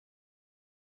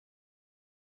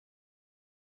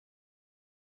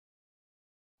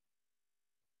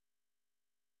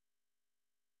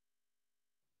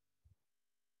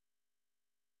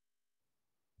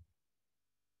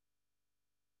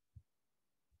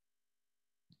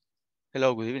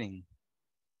Hello, good evening.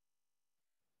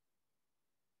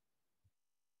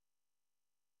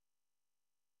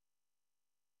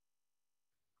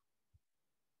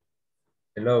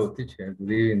 Hello, teacher.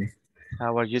 Good evening.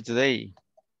 How are you today?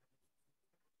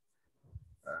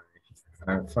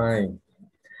 I'm fine.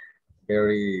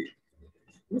 Very,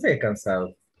 no sé,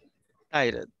 cansado.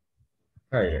 Tired.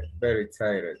 Tired. Very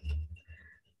tired.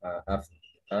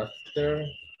 After,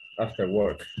 after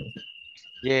work.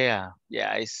 Yeah,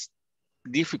 it's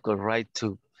difficult, right,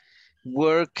 to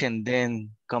work and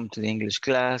then come to the English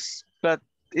class, but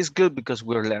it's good because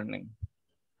we're learning.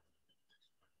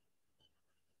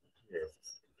 Yes.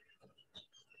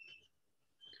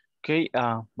 Ok,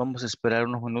 vamos a esperar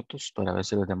unos minutos para ver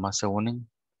si los demás se unen.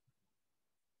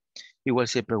 Igual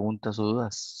si hay preguntas o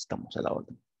dudas, estamos a la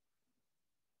orden.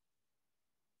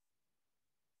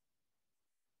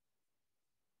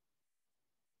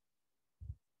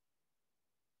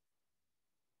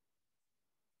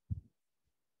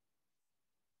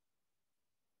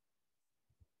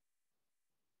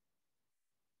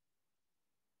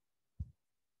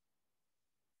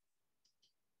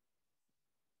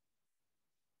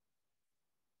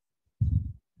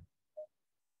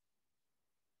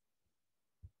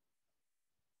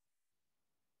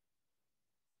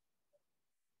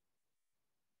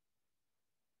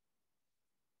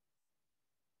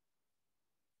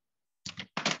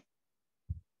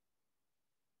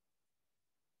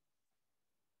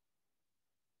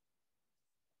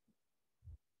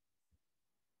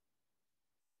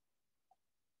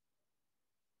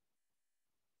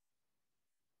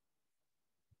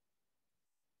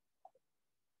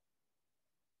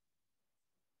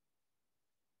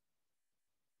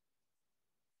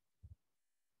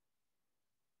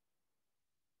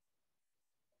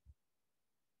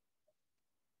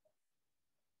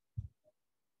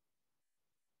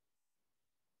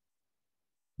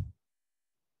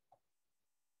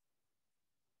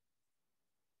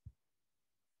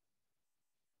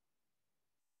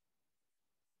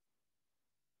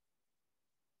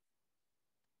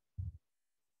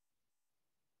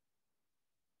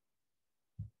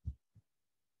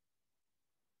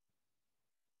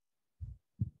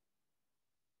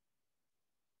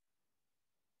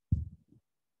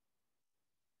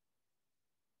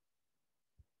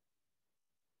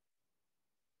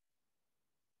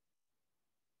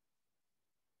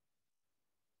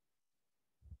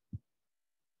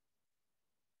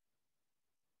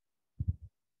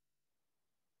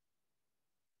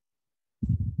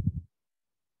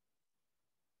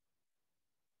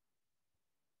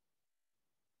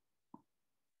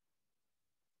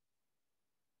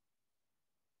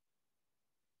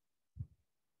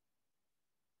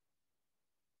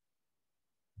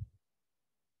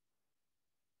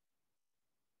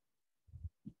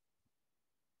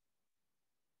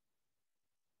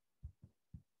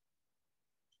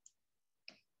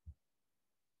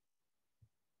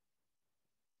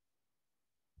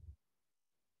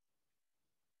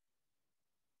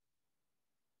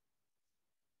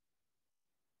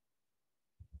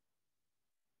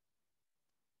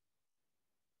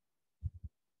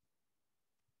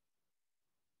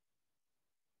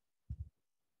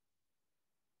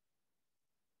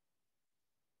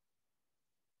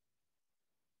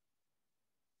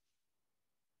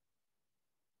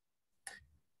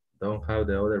 Don't have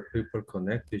the other people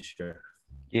connect, teacher.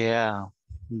 Yeah,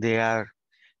 they are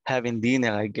having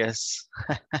dinner, I guess.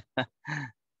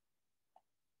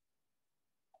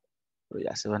 Pero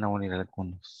ya se van a unir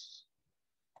algunos.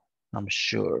 I'm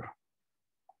sure.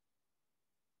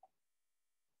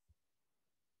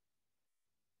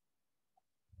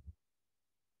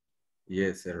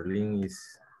 Yes, Erling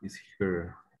is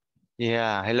here.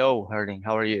 Yeah, hello, Harding.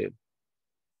 How are you?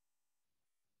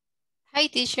 Hi,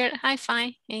 teacher. Hi,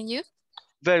 fine. And you?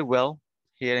 Very well.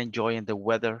 Here enjoying the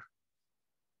weather.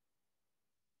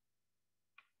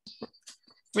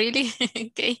 Really?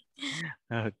 Okay.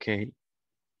 Ok.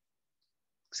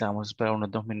 Vamos a esperar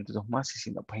unos 2 minutos más y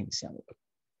si no, pues iniciamos.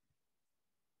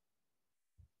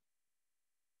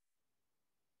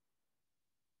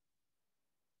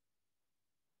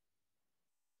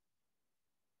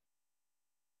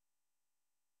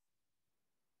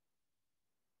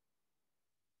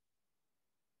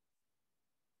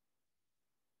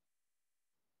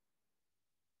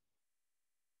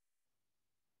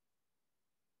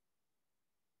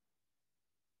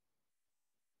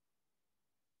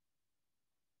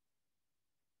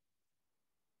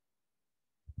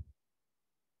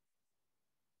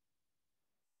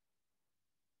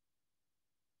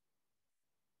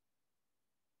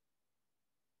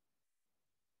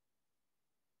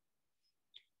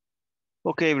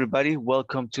 Okay, everybody,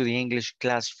 welcome to the English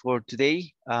class for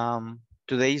today.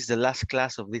 Today is the last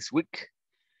class of this week.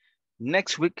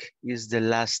 Next week is the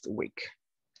last week.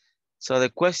 So the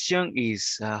question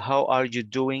is, how are you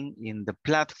doing in the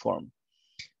platform?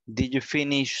 Did you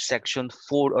finish section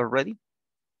 4 already?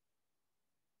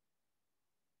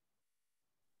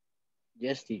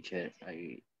 Yes, teacher,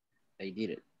 I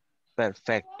did it.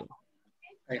 Perfecto.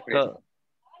 I read. To-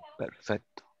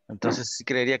 Perfecto. Entonces sí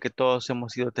creería que todos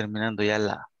hemos ido terminando ya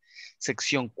la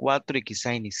sección 4 y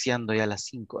quizá iniciando ya la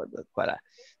 5, ¿verdad? Para,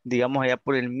 digamos, allá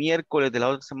por el miércoles de la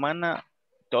otra semana,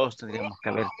 todos tendríamos que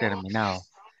haber terminado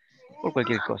por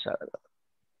cualquier cosa, ¿verdad?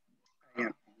 I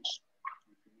am.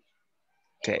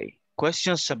 Okay.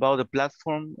 Questions about the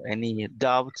platform? Any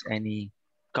doubts? Any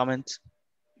comments?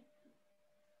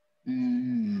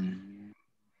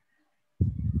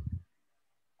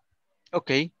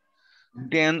 Okay.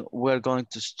 Then we're going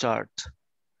to start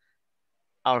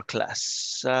our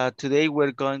class. Today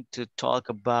we're going to talk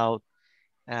about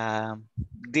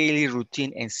daily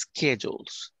routine and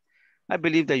schedules. I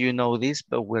believe that you know this,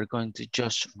 but we're going to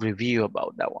just review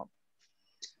about that one.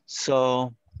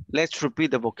 So let's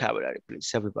repeat the vocabulary,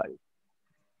 please, everybody.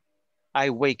 I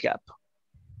wake up.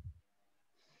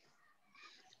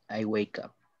 I wake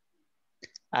up.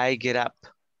 I get up.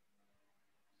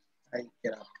 I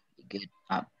get up. I get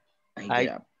up. I I-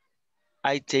 get up.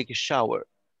 I take a shower.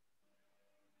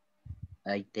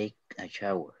 I take a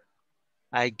shower.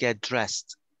 I get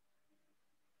dressed.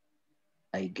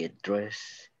 I get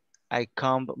dressed. I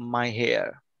comb my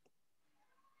hair.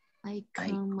 I I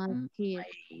come up comb here.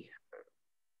 my-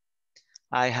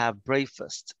 I have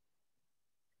breakfast.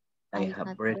 I had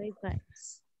have breakfast.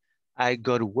 breakfast. I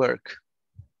go to work.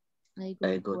 I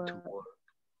I go go to to work. work.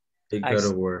 I I go to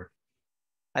s- work.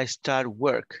 I start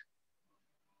work.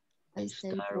 I I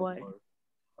start start work. work.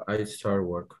 I start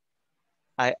work.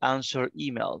 I answer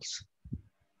emails.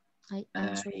 I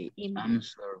answer I email.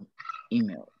 answer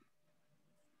email.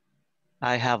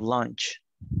 I have lunch.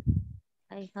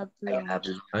 I have I have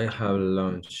lunch. I have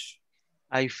lunch.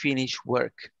 I finish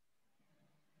work.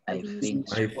 I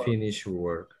finish I work. finish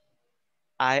work.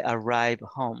 I arrive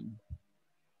home.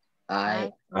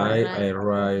 I I arrive.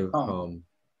 arrive home.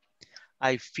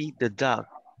 I feed the dog.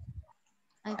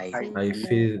 I I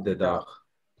feed the dog.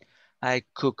 I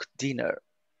cook dinner.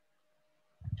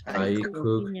 I cook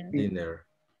cook dinner. dinner.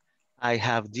 I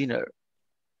have dinner.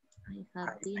 I have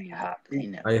I dinner. have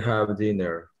dinner. I have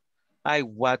dinner. I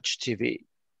watch TV.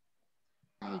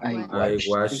 I I watch.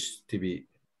 watch TV.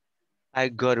 I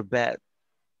go to bed.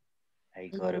 I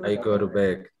go to I go to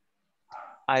bed.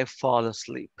 I fall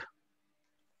asleep.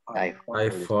 I I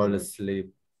fall fall asleep.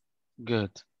 asleep.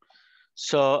 Good.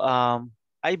 So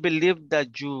I believe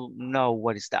that you know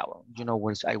what is that one. You know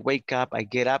what is I wake up, I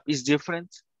get up. It's different.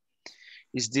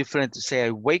 It's different to say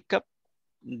I wake up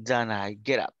than I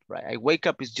get up, right? I wake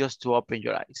up is just to open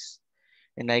your eyes.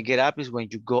 And I get up is when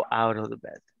you go out of the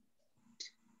bed.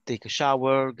 Take a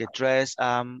shower, get dressed.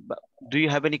 But do you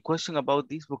have any question about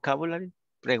this vocabulary?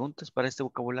 Preguntas para este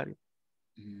vocabulario.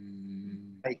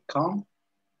 I come.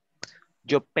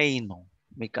 Yo peino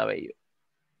mi cabello.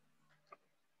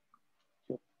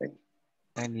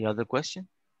 Any other question?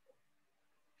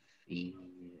 Feed,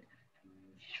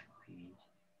 feed,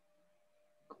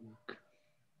 cook.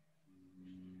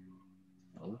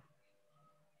 No.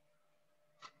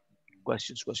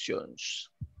 Questions.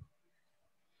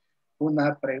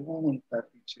 Una pregunta,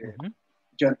 teacher. Ujú.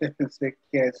 Yo antes pensé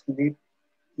que sleep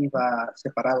iba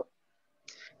separado.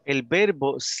 El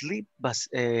verbo sleep,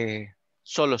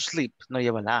 solo sleep, no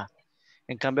lleva la A.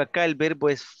 En cambio acá el verbo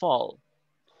es fall.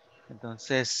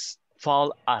 Entonces,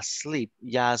 fall asleep.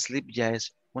 Ya asleep ya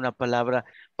es una palabra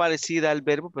parecida al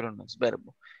verbo, pero no es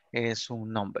verbo. Es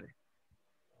un nombre.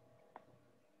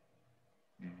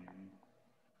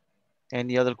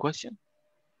 Any other question?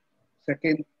 O sea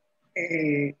que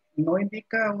no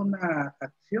indica una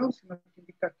acción, sino que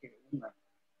indica que una.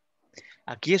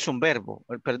 Aquí es un verbo,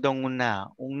 perdón,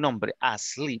 un nombre,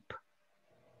 asleep.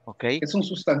 ¿Ok? Es un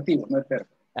sustantivo, no es verbo.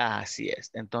 Así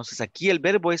es. Entonces aquí el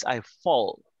verbo es I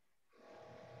fall.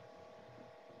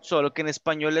 Solo que en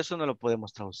español eso no lo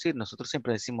podemos traducir. Nosotros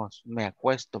siempre decimos me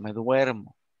acuesto, me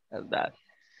duermo, ¿verdad?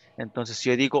 Entonces si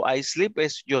yo digo I sleep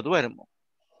es yo duermo.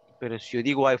 Pero si yo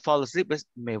digo I fall asleep es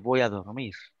me voy a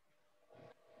dormir.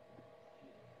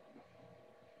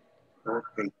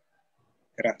 Ok.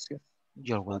 Gracias.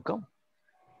 You're welcome.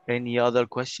 Any other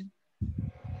question?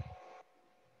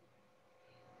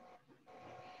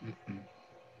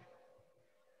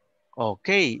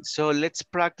 Okay, so let's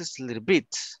practice a little bit.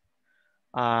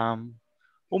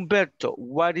 Humberto,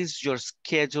 what is your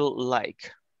schedule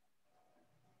like?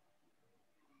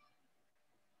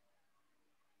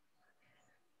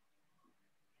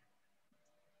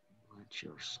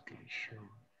 Your schedule.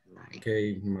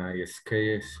 Okay, my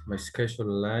schedule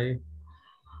life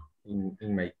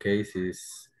in my case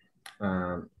is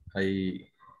I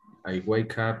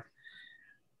wake up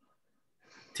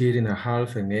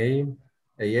 10:30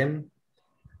 a.m.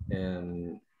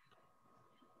 and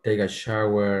take a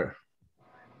shower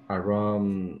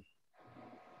around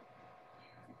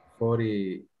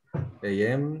 40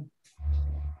 a.m.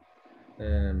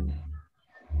 and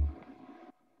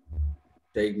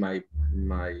take my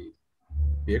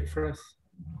breakfast,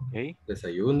 Okay.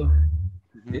 desayuno.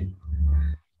 Mhm. ¿Sí?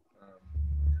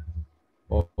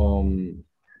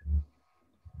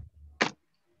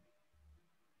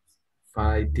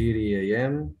 5:30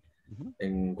 a.m. Mhm.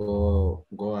 and go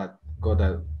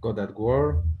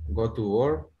to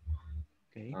work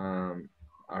Okay.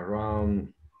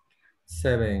 around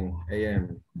 7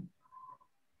 a.m.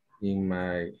 in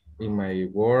my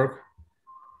work.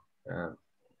 Uh,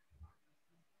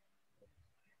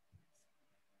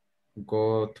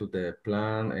 go to the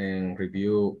plan and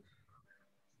review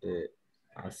the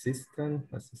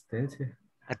assistencia,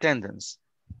 Attendance.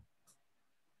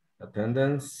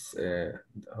 attendance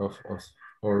of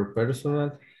our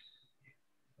personal,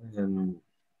 and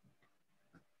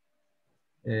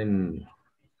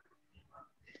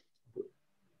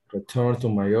return to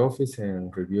my office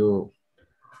and review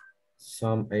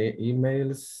some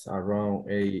emails around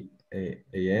 8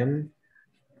 a.m.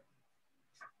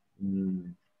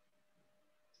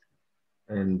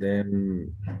 And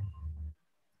then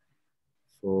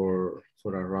for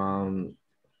around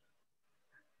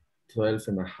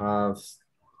 12:30,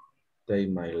 take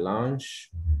my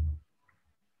lunch.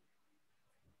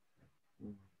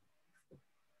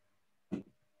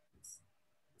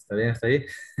 ¿Está bien hasta ahí?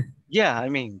 Yeah, I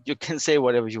mean, you can say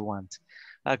whatever you want.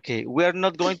 Okay, we are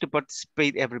not going to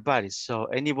participate everybody. So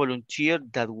any volunteer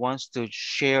that wants to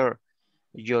share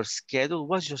your schedule,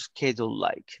 what's your schedule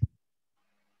like?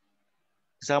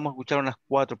 Quizá vamos a escuchar unas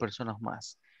 4 personas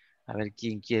más. A ver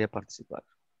quién quiere participar.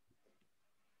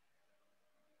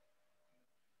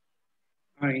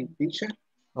 I teacher.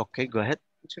 Okay, go ahead.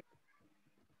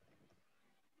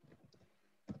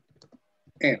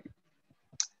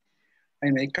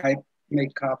 And I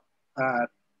make up at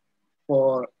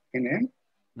 4 a.m.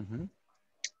 Mhm,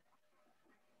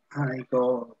 I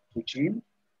go to gym.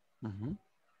 mhm.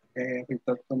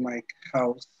 Return to my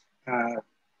house at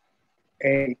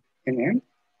 8 a.m.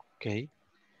 Okay,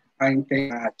 I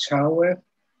take a shower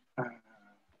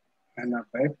and a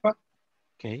breakfast.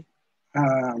 okay,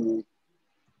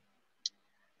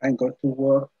 I go to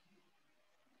work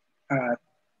at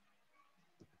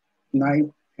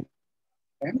 9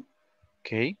 a.m.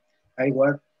 okay, I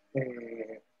work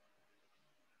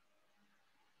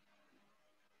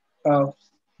of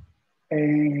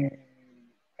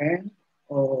n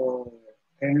or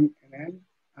 10 a.m.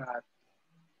 at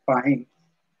 5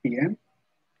 p.m.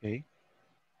 okay.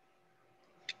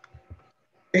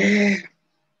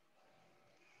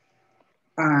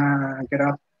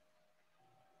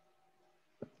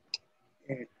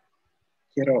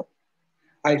 Get up.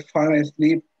 I fall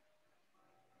asleep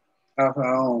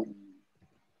around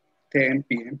 10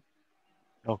 p.m.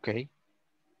 Okay,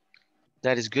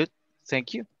 that is good.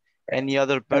 Thank you. Any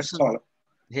other That's person? all.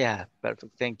 Yeah,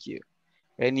 perfect. Thank you.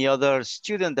 Any other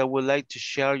student that would like to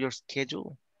share your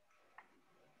schedule?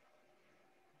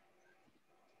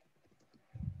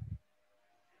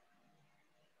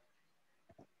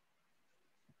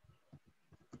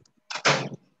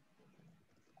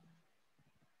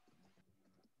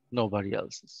 Nobody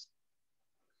else is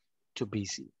too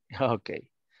busy. Okay,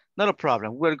 not a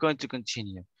problem. We're going to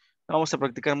continue. Vamos a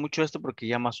practicar mucho esto porque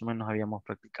ya más o menos habíamos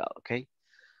practicado, okay?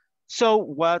 So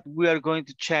what we are going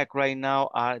to check right now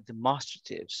are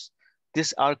demonstratives.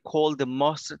 These are called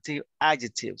demonstrative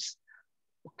adjectives,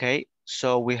 okay?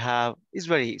 So we have, it's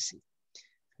very easy.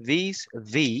 These,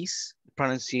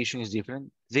 pronunciation is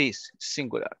different. This,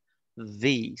 singular.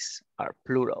 These are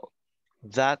plural.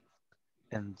 That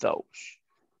and those,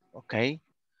 okay?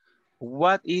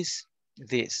 What is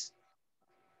this?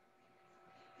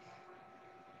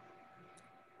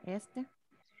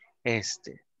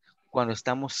 Este. Cuando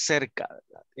estamos cerca,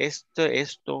 ¿verdad?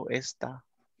 Esto, esta,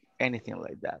 anything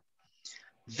like that.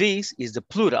 This is the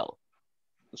plural.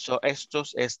 So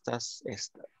estos, estas,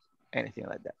 esta, anything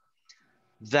like that.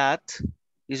 That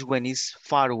is when it's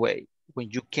far away, when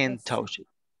you can't touch it.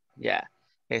 Yeah,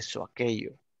 eso,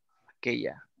 aquello,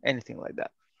 aquella, anything like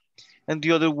that. And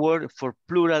the other word for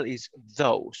plural is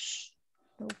those.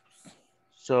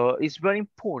 So it's very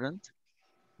important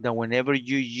that whenever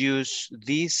you use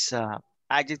these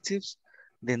adjectives,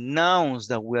 the nouns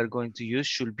that we are going to use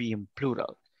should be in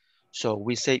plural. So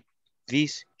we say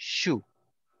this shoe,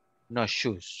 no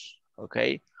shoes,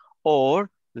 okay? Or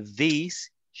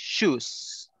these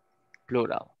shoes,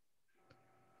 plural.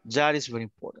 That is very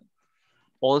important.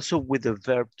 Also with the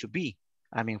verb to be.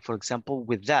 I mean, for example,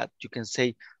 with that, you can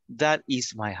say, that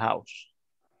is my house.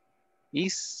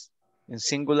 Is in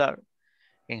singular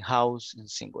and house in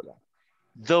singular.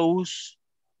 Those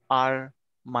are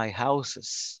my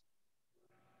houses.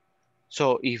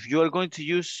 So if you are going to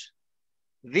use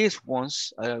these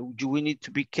ones, you will need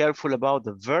to be careful about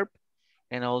the verb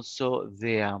and also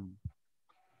the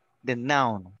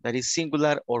noun that is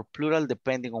singular or plural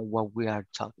depending on what we are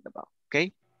talking about,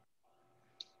 okay?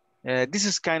 This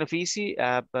is kind of easy,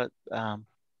 but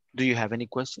do you have any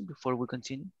question before we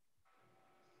continue?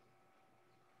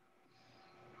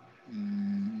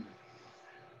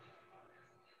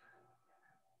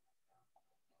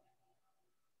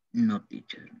 No,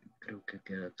 teacher. Creo que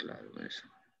queda claro eso.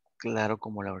 Claro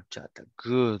como la horchata.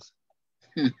 Good.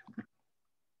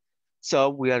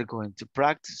 So we are going to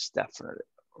practice definitely,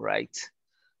 right?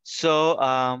 So,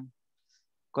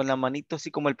 con la manito así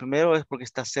como el primero es porque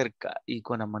está cerca y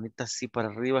con la manita así para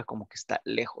arriba es como que está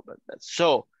lejos, ¿verdad?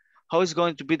 So, how is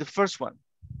going to be the first one?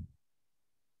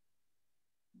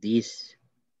 This.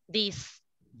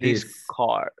 This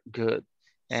car, good.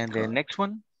 And the next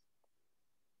one?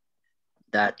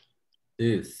 That.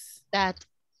 This. That,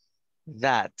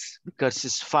 because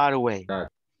it's far away. That.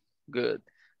 Good.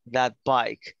 That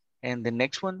bike. And the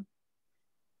next one?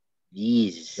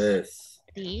 These.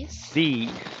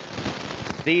 These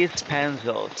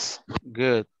pencils.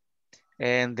 Good.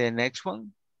 And the next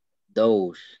one?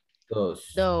 Those.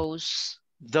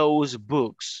 Those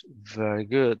books. Very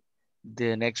good.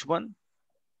 The next one?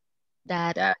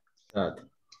 That.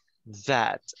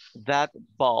 That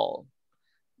ball.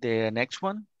 The next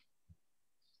one?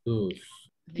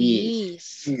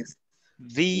 These.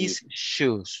 These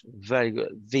shoes. Very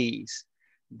good. These.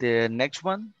 The next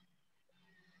one?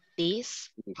 This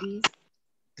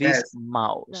Yes.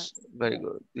 mouse. Very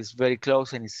good. It's very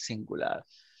close and it's singular.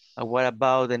 What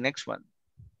about the next one?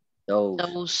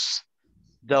 Those.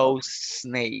 Those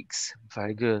snakes.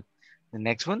 Very good. The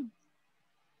next one?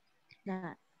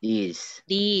 These.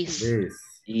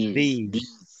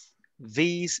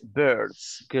 These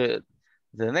birds. Good.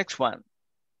 The next one?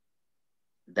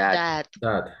 That.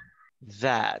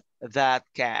 That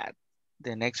cat.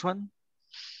 The next one?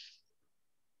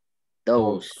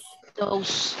 Those.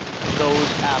 Those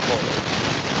apples.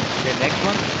 The next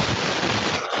one?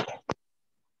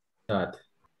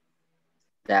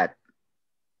 That.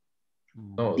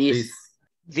 No, this.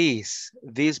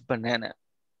 This banana.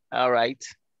 All right.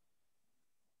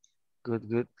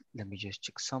 Good. Let me just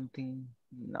check something.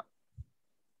 No.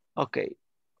 Okay.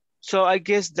 So I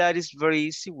guess that is very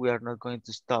easy. We are not going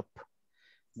to stop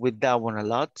with that one a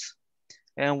lot.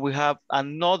 And we have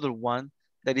another one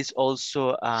that is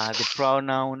also the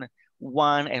pronoun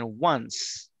one and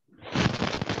ones.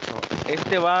 So,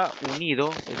 este va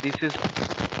unido. This is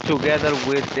together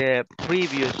with the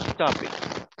previous topic.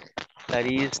 That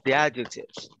is the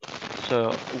adjectives.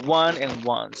 So one and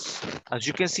ones. As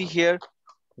you can see here,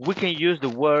 we can use the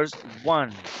words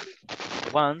one,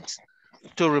 once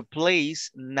to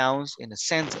replace nouns in a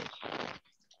sentence.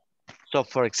 So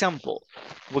for example,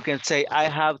 we can say, I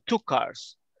have two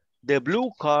cars. The blue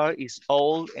car is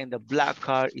old and the black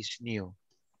car is new.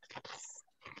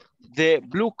 The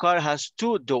blue car has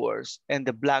 2 doors and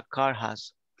the black car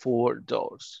has 4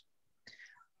 doors.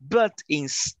 But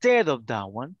instead of that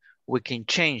one, we can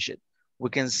change it. We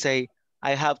can say,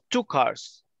 I have 2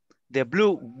 cars. The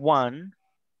blue one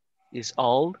is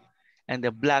old and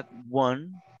the black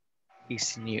one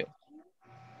is new.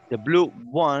 The blue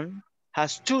one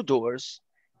has 2 doors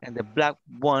and the black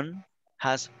one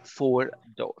has 4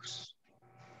 doors.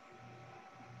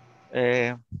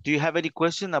 Do you have any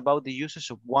question about the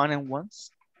usage of one and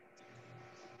ones?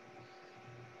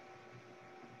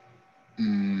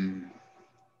 No,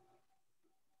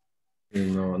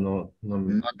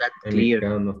 Not that en mi clear.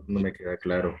 caso no me queda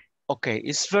claro. Okay,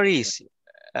 it's very easy.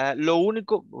 Lo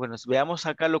único, bueno, veamos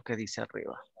acá lo que dice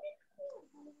arriba.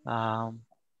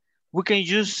 We can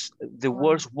use the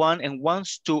words one and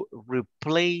ones to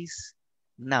replace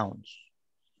nouns.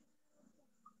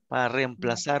 Para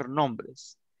reemplazar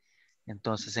nombres.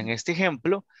 Entonces, en este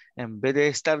ejemplo, en vez de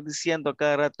estar diciendo a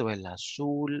cada rato el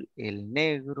azul, el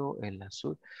negro, el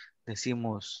azul,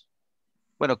 decimos,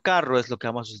 bueno, carro es lo que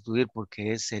vamos a estudiar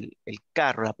porque es el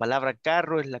carro. La palabra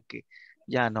carro es la que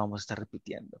ya no vamos a estar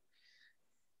repitiendo.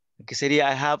 Que sería,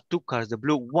 I have 2 cars, the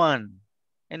blue one,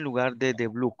 en lugar de the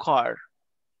blue car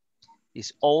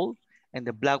is old and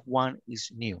the black one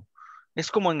is new. Es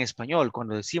como en español,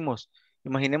 cuando decimos,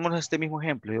 Imaginémonos este mismo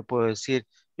ejemplo. Yo puedo decir,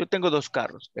 yo tengo dos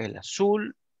carros. El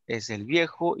azul es el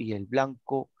viejo y el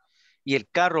blanco, y el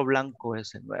carro blanco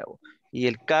es el nuevo. Y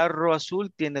el carro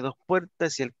azul tiene dos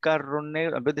puertas y el carro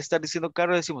negro, en vez de estar diciendo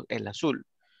carro, decimos el azul.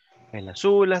 El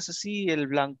azul es así, el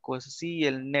blanco es así,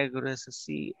 el negro es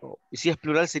así. Y si es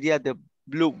plural sería the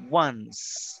blue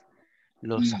ones,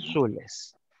 los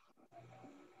azules.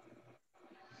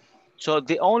 So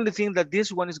the only thing that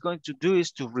this one is going to do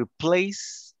is to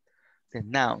replace the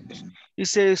nouns. Y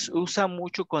se usa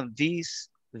mucho con these,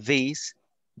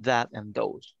 that, and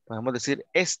those. Podemos decir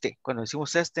este. Cuando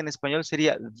decimos este en español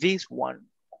sería this one.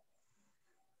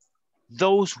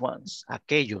 Those ones,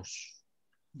 aquellos.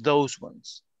 Those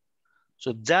ones.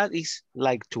 So that is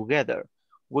like together.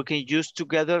 We can use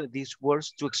together these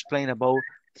words to explain about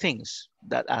things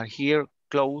that are here,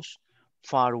 close,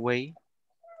 far away,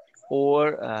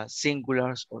 or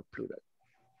singulars or plural.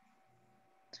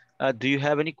 Do you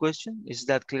have any question? Is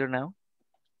that clear now?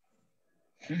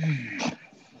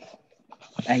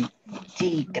 Ay,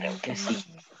 sí, creo que sí.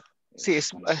 Sí,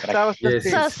 Con la está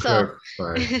Yes, bastante... it's So.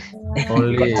 perfect. Con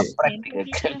Only, la práctica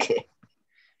creo que...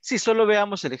 Sí, solo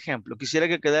veamos el ejemplo. Quisiera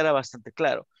que quedara bastante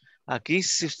claro. Aquí,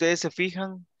 si ustedes se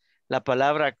fijan, la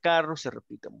palabra carro se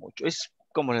repite mucho. Es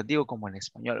como les digo, como en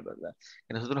español, ¿verdad?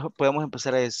 Que nosotros podemos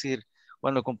empezar a decir,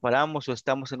 cuando comparamos o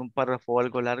estamos en un párrafo o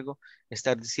algo largo,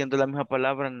 estar diciendo la misma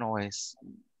palabra no es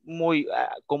muy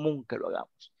común que lo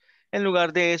hagamos. En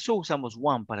lugar de eso, usamos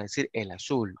one para decir el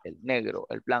azul, el negro,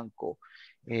 el blanco,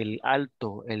 el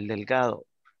alto, el delgado,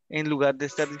 en lugar de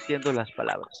estar diciendo las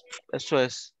palabras. Eso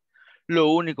es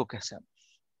lo único que hacemos.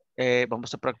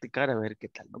 Vamos a practicar a ver qué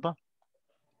tal nos va.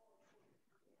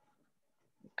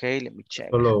 Ok, let me check.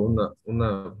 solo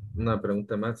una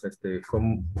pregunta más.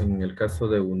 ¿Cómo, en el caso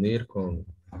de unir con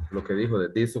lo que dijo de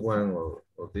this one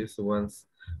o these ones,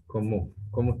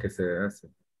 ¿cómo que se hace?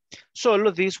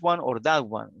 Solo this one or that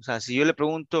one. O sea, si yo le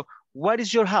pregunto, what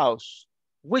is your house?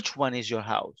 Which one is your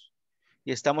house?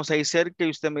 Y estamos ahí cerca y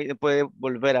usted me puede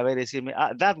volver a ver y decirme,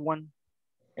 ah, that one,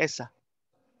 esa,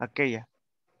 aquella.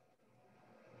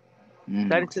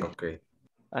 That is it. Ok.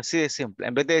 Así de simple.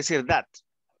 En vez de decir that,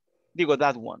 digo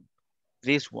that one,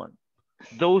 this one,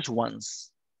 those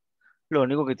ones. Lo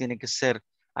único que tiene que ser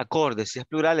acorde. Si es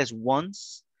plural es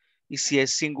ones y si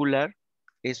es singular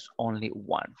es only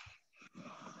one.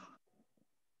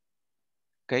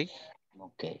 Okay?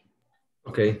 Ok.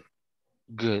 Ok.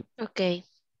 Good. Okay.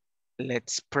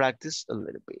 Let's practice a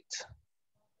little bit.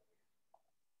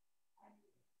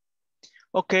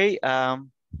 Okay.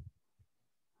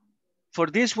 For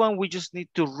this one, we just need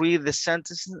to read the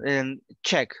sentence and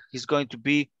check. It's going to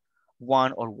be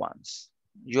one or ones.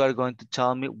 You are going to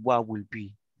tell me what will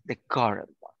be the correct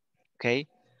one. Okay?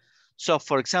 So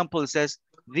for example, it says,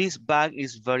 this bag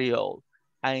is very old.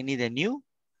 I need a new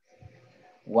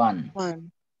One.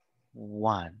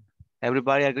 one.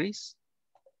 Everybody agrees?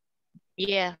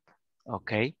 Yeah.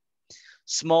 Okay.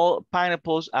 Small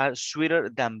pineapples are sweeter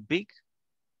than big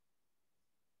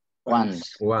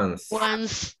Once.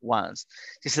 Once. ones.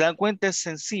 Si se dan cuenta es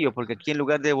sencillo porque aquí en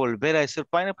lugar de volver a decir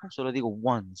pineapple, solo digo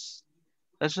once.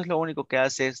 Eso es lo único que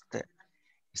hace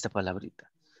esta palabrita.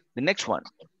 The next one.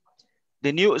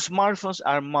 The new smartphones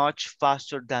are much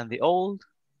faster than the old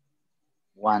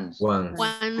Once. ones.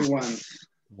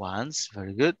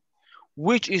 Very good.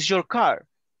 Which is your car?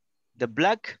 The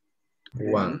black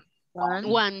One.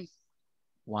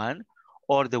 one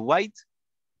or the white?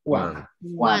 One.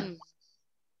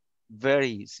 Very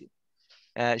easy.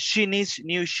 She needs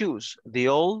new shoes. The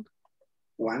old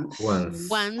ones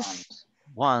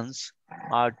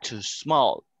are too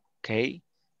small. Okay.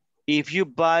 If you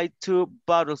buy 2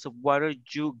 bottles of water,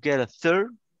 you get a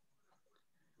third.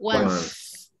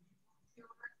 Once.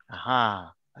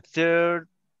 A third.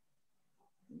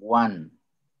 One.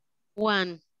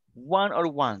 One or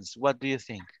ones. What do you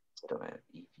think? If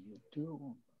you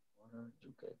do,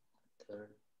 you get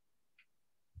third.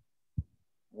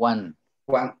 One.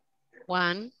 One.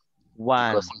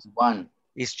 Because it's one.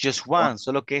 It's just one,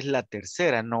 solo que es la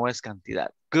tercera, no es cantidad.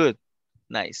 Good.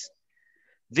 Nice.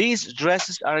 These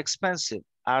dresses are expensive.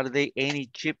 Are they any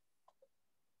cheap?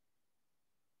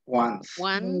 Once.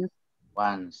 One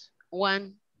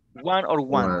or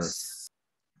ones?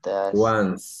 That's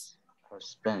Once.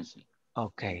 expensive.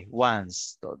 Okay,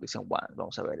 ones. Todos dicen one.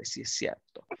 Vamos a ver si es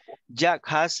cierto. Jack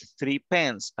has 3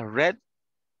 pens. A red?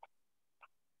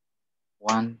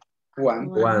 Once.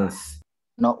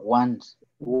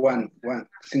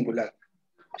 Singular.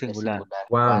 Singular.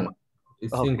 One.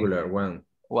 It's Okay. singular. One.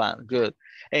 One, good.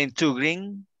 And 2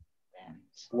 green?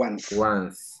 Once.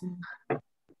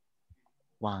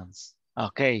 Ones.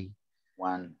 Okay.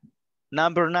 One.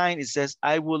 Number 9, it says,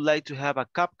 I would like to have a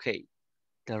cupcake.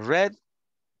 The red,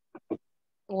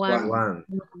 One.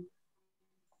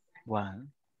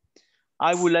 One.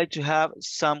 I would like to have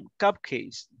some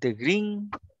cupcakes. The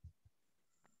green,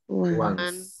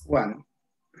 Ones. One.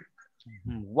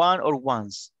 one or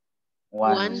ones.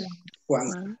 One.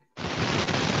 One.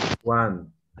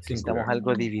 One. Aquí Singular. estamos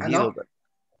algo divididos.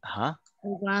 Ajá.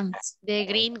 Ones. The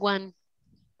green one.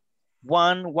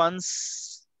 One,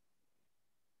 ones.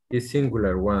 Is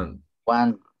singular one.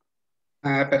 One.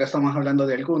 Pero estamos hablando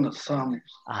de algunos. Some.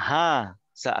 Ajá.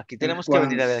 O sea, aquí tenemos que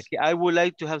venir a ver aquí. I would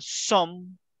like to have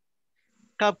some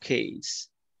cupcakes.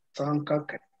 Some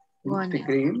cupcakes. One. The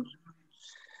green.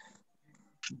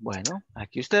 Bueno,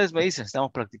 aquí ustedes me dicen, estamos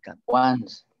practicando.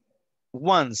 Ones.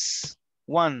 Once,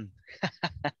 one.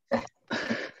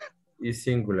 Is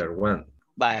singular one.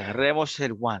 Va, agarremos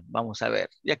el one. Vamos a ver.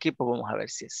 Y aquí pues vamos a ver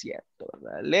si es cierto,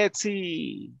 ¿verdad? Let's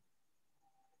see.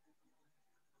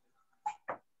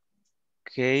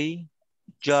 Okay.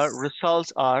 Your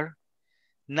results are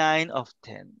 9 of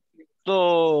 10.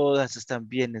 Todas están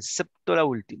bien, excepto la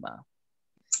última.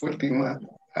 Última.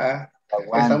 One.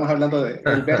 Estamos hablando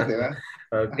del verde, ¿verdad?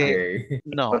 Ok.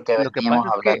 No, Porque lo que veníamos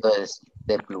pasa es que hablando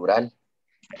de plural.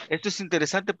 esto es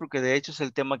interesante porque de hecho es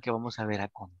el tema que vamos a ver a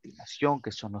continuación,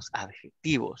 que son los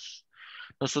adjetivos.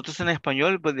 Nosotros en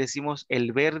español pues decimos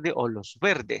el verde o los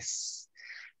verdes,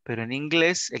 pero en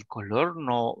inglés el color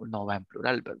no va en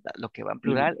plural, ¿verdad? Lo que va en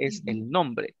plural es el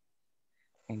nombre.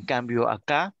 En cambio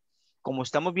acá, como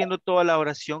estamos viendo toda la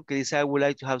oración que dice I would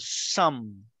like to have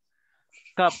some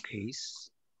cupcakes,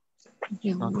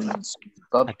 entonces,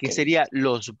 aquí sería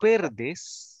los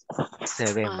verdes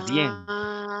se ven bien.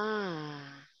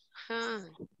 Ajá.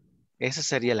 Esa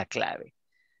sería la clave.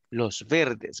 Los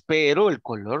verdes, pero el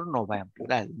color no va en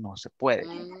plural, no se puede.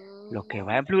 Lo que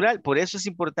va en plural, por eso es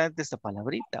importante esta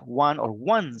palabrita, one or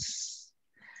ones,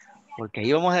 porque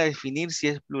ahí vamos a definir si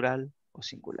es plural o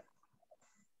singular.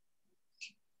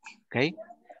 ¿Ok?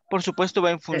 Por supuesto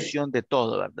va en función de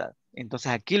todo, ¿verdad?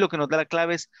 Entonces aquí lo que nos da la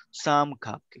clave es some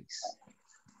cupcakes.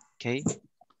 ¿Ok?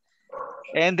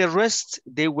 And the rest,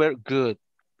 they were good.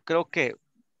 Creo que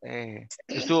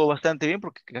estuvo bastante bien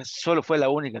porque solo fue la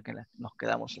única que nos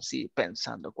quedamos así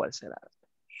pensando cuál será.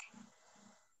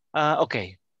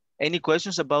 Okay. Any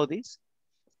questions about this?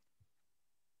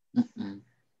 No.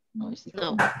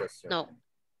 No.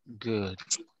 Good.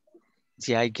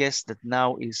 Yeah, I guess that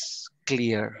now is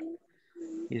clear.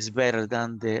 Is better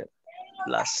than the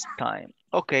last time.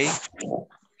 Okay.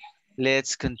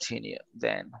 Let's continue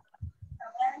then.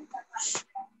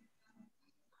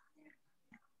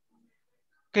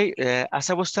 Okay, as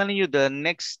I was telling you, the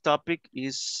next topic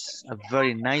is a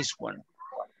very nice one.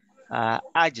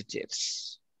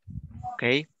 Adjectives.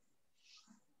 Okay.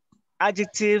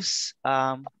 Adjectives,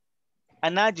 an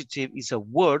adjective is a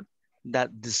word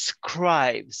that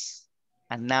describes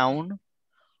a noun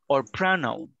or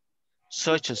pronoun,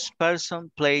 such as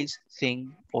person, place,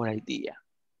 thing, or idea.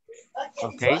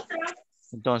 Ok.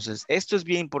 Entonces, esto es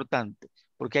bien importante,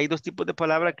 porque hay dos tipos de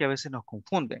palabras que a veces nos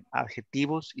confunden,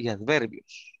 adjetivos y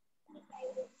adverbios.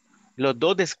 Los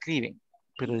dos describen,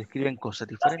 pero describen cosas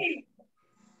diferentes.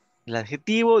 El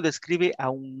adjetivo describe a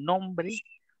un nombre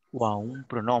o a un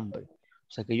pronombre.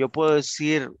 O sea que yo puedo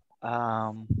decir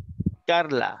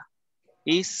Carla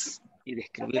is y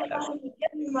describirla.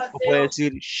 O puedo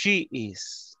decir she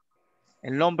is,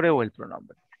 el nombre o el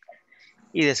pronombre.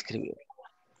 Y describir.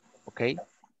 ¿Ok?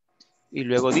 Y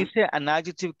luego dice an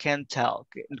adjective can tell.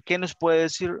 ¿Qué nos puede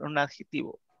decir un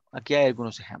adjetivo? Aquí hay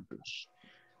algunos ejemplos.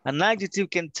 An adjective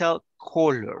can tell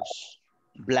colors.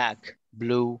 Black,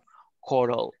 blue,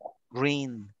 coral,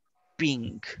 green,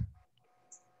 pink.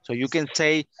 So you can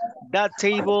say, that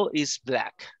table is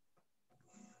black.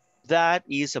 That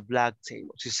is a black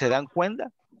table. Si se dan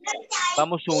cuenta,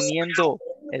 vamos uniendo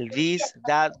el this,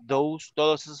 that, those,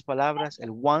 todas esas palabras, el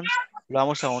one, lo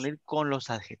vamos a unir con los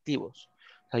adjetivos.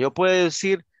 O sea, yo puedo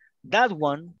decir, that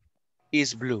one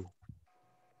is blue.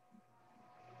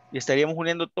 Y estaríamos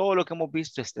uniendo todo lo que hemos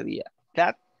visto este día.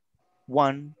 That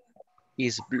one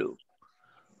is blue.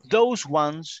 Those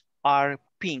ones are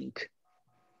pink.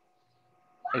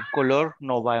 El color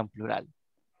no va en plural.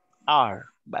 Are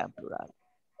va en plural.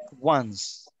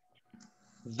 Ones.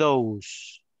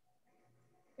 Those.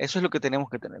 Eso es lo que tenemos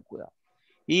que tener cuidado.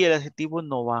 Y el adjetivo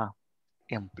no va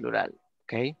en plural.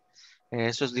 ¿Ok?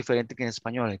 Eso es diferente que en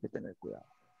español, hay que tener cuidado.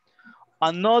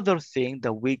 Another thing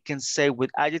that we can say with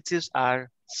adjectives are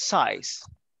size.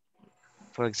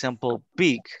 For example,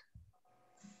 big.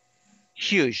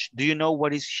 Huge. Do you know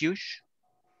what is huge?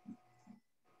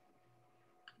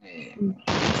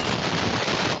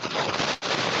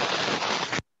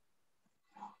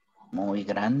 Muy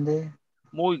grande.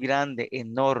 Muy grande,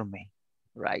 enorme,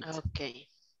 right? Okay.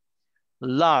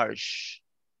 Large,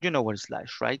 you know what is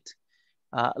large, right?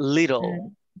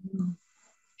 Little,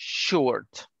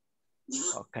 short,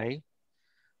 okay?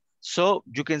 So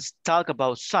you can talk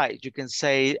about size. You can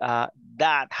say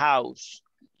that house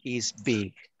is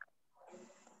big.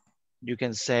 You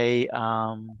can say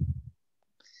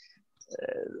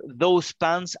those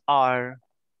pants are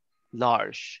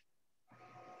large.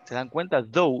 ¿Se dan cuenta?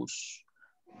 Those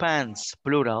pants,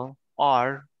 plural,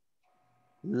 are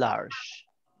large.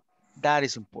 That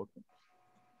is important.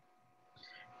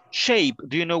 Shape.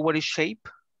 Do you know what is shape?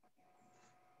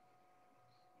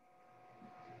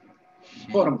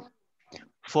 Forma.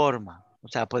 Forma. O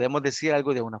sea, podemos decir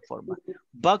algo de una forma.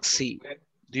 Boxy.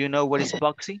 Do you know what is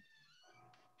boxy?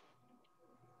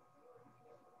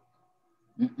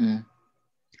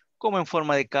 Como en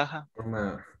forma de caja.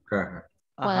 Forma caja.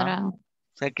 Ajá. Cuadrado.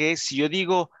 O sea que si yo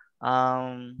digo,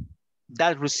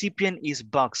 that recipient is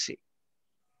boxy.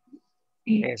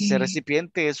 Ese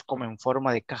recipiente es como en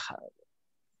forma de caja.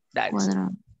 That is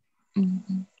Cuadrado.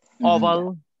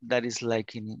 oval. That is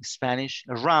like in Spanish.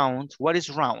 Round. What is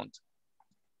round?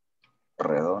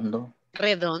 Redondo.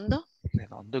 Redondo.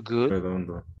 Redondo. Good.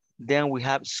 Redondo. Then we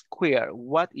have square.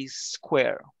 What is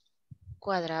square?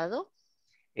 Cuadrado.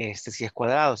 Este sí es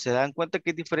cuadrado. ¿Se dan cuenta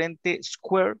que es diferente?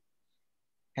 Square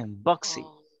and boxy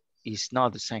Oh, is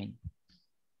not the same.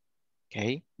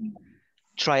 Okay.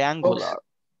 Triangular.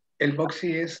 El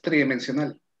boxy es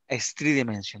tridimensional. Es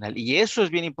tridimensional. Y eso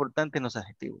es bien importante en los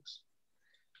adjetivos.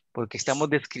 Porque estamos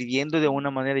describiendo de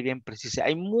una manera bien precisa.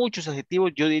 Hay muchos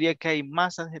adjetivos. Yo diría que hay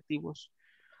más adjetivos,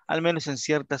 al menos en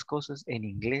ciertas cosas, en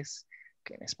inglés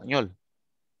que en español.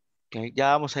 Okay.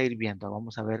 Ya vamos a ir viendo.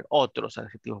 Vamos a ver otros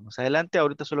adjetivos más adelante.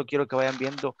 Ahorita solo quiero que vayan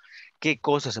viendo qué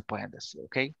cosas se pueden decir.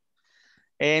 Ok.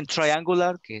 En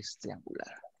triangular, que es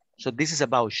triangular. So this is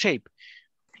about shape.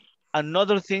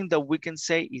 Another thing that we can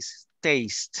say is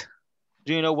taste.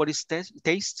 Do you know what is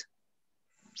taste?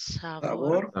 sabor.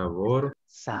 Sabor. Sabor.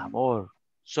 Sabor.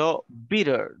 So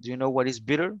bitter. Do you know what is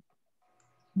bitter?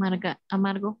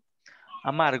 Amargo.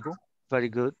 Amargo. Very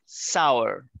good.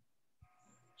 Sour.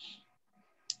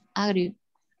 Agrio.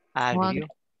 Agrio.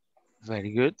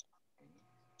 Very good.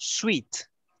 Sweet.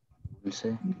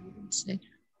 Dulce. Sí.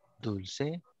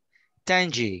 Dulce.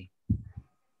 Tangy.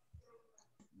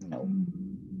 No.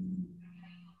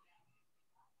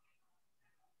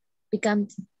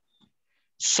 Picante.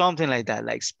 Something like that,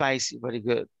 like spicy. Very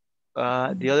good.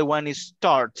 The other one is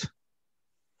tart.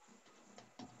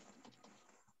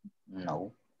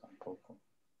 No. Tampoco.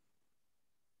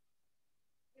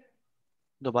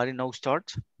 Nobody knows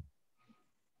tart.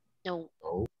 No.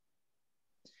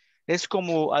 Es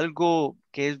como algo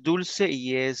que es dulce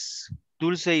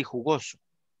y jugoso.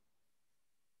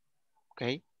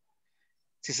 ¿Ok?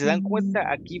 Si se dan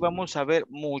cuenta, aquí vamos a ver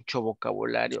mucho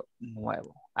vocabulario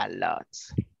nuevo. A lot.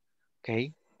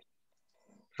 ¿Ok?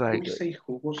 Very good. Dulce y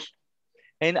jugoso.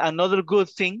 And another good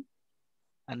thing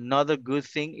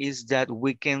is that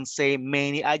we can say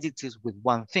many adjectives with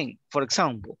one thing. For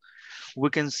example, we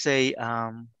can say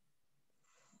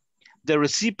the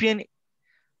recipient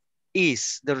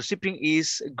is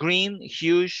green,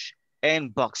 huge,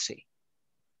 and boxy.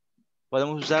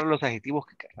 Podemos usar los adjetivos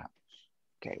que queramos.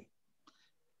 Okay.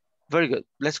 Very good.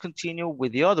 Let's continue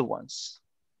with the other ones.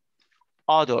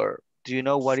 Odor. Do you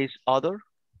know what is odor?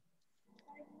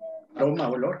 Aroma,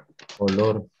 olor.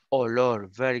 Olor. Olor.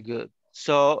 Very good.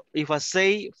 So if I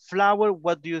say flower,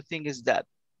 what do you think is that?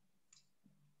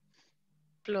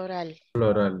 Floral.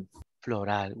 Floral.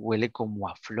 Floral. Huele como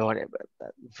a flores,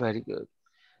 ¿verdad? Very good.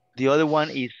 The other one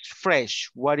is fresh.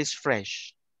 What is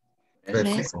fresh?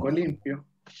 Fresco, limpio.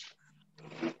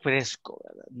 Fresco,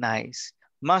 ¿verdad? Nice.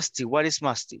 Musty. What is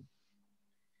musty?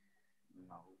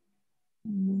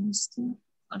 Rancio.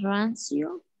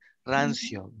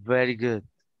 Rancio. Very good.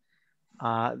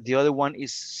 The other one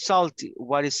is salty.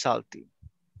 What is salty?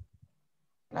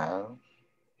 No.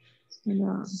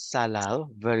 Salado.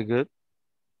 Very good.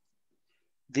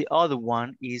 The other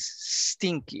one is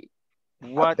stinky.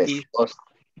 What is?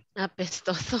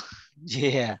 Apestoso.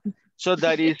 Yeah. So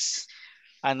that is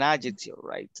an adjective,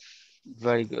 right?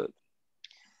 Very good.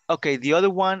 Okay, the other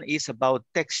one is about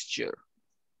texture.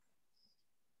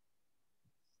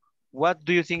 What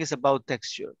do you think is about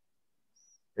texture?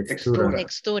 Textura.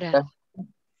 Textura.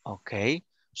 Okay.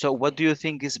 So what do you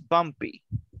think is bumpy?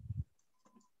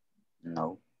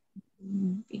 No.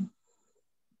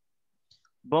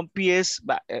 Bumpy es,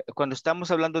 cuando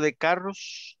estamos hablando de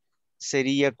carros,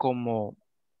 sería como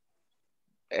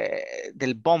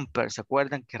del bumper, ¿se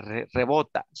acuerdan? Que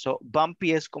rebota. So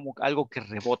bumpy es como algo que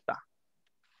rebota.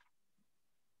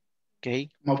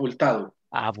 Okay. Como abultado.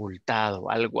 Abultado,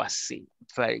 algo así.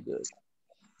 Very good.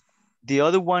 The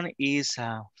other one is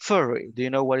furry. Do you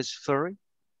know what is furry?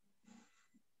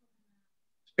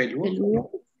 Peludo.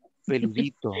 Peludo.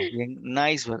 Peludito, bien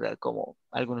nice, ¿verdad? Como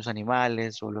algunos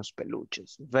animales o los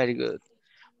peluches. Very good.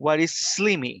 What is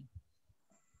slimy?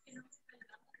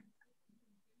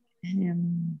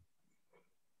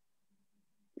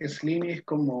 Slim es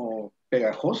como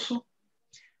pegajoso.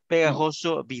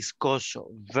 Pegajoso,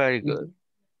 viscoso. Very good.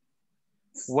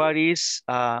 What is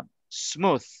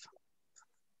smooth?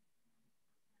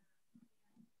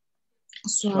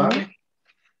 Suave.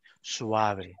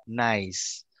 Suave.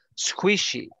 Nice.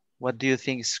 Squishy. What do you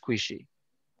think is squishy?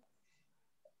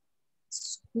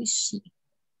 Squishy.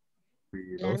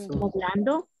 Ruidoso. Como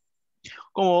blando.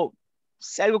 Como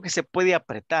algo que se puede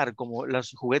apretar, como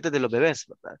los juguetes de los bebés,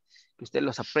 ¿verdad? Que usted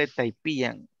los aprieta y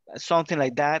pillan. Something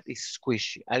like that is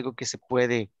squishy. Algo que se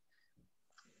puede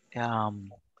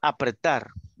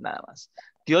apretar, nada más.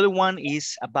 The other one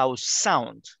is about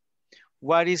sound.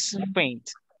 What is faint?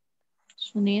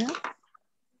 Sonido.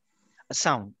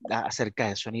 Sound, acerca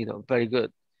de sonido. Very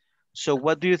good. So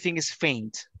what do you think is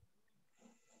faint?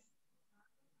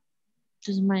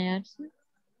 Desmayarse.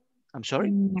 I'm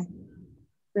sorry? No.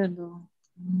 Perdón.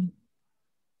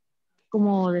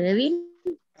 Como débil.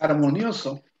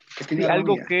 Armonioso. Que tiene Sí,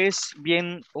 algo armonía. que es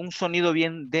bien, un sonido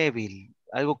bien débil.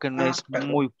 Algo que no es perdón.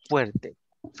 muy fuerte.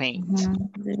 Faint.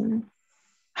 Débil.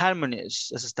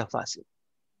 Harmonious, eso está fácil.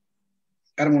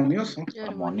 Armonioso.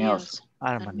 Armonioso.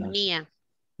 Harmonious. Armonía.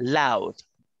 Loud,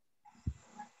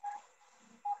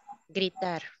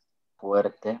 Gritar.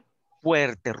 Fuerte.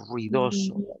 fuerte,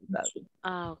 ruidoso. ¿Verdad?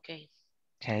 Ah, ok.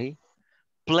 Okay.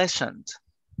 Pleasant,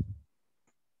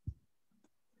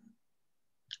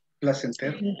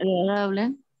 Placentero.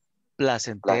 Agradable.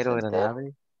 placentero,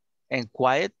 agradable. And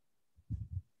quiet,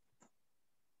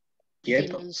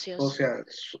 Quieto. Silencioso. O sea,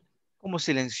 como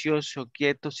silencioso,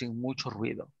 quieto, sin mucho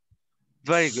ruido.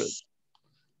 Very good.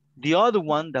 The other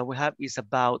one that we have is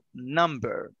about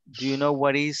number. Do you know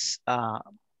what is a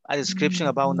description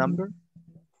about number?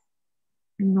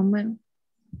 Número.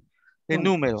 De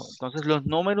número. Entonces los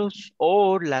números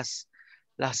o las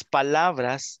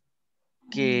palabras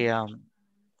que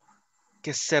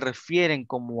se refieren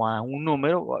como a un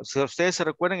número. Si ustedes se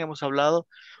recuerdan, hemos hablado,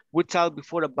 we talked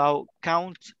before about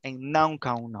count and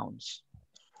non-count nouns.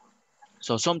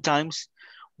 So sometimes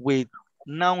with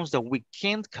nouns that we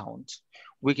can't count,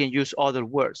 we can use other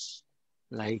words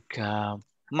like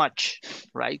much,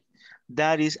 right?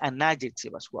 That is an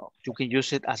adjective as well. You can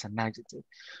use it as an adjective.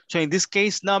 So in this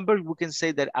case, number, we can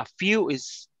say that a few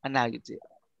is an adjective.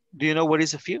 Do you know what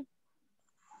is a few?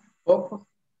 poco.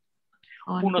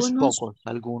 Unos pocos,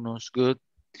 algunos, good.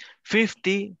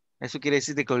 50, eso quiere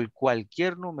decir de que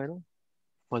cualquier número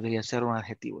podría ser un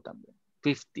adjetivo también.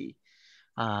 50,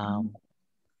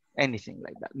 anything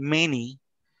like that. Many,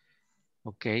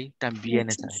 ok, también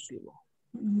es adjetivo.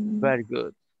 Very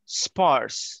good.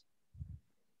 Sparse.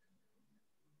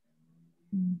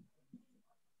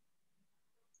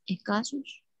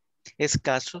 Escasos.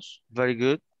 Escasos, very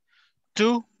good.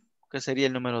 Two, que sería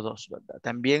el número 2, ¿verdad?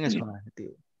 También es un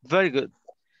adjetivo. Very good.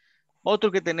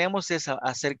 Otro que tenemos es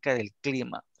acerca del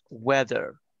clima,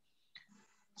 weather.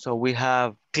 So we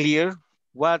have clear.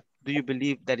 What do you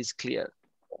believe that is clear?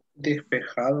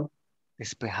 Despejado.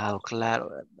 Despejado, claro,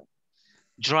 ¿verdad?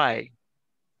 Dry.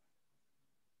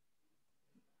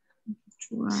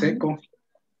 Seco.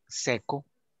 Seco,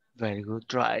 very good,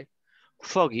 dry.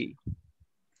 Foggy.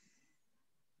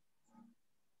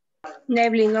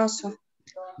 Neblinoso.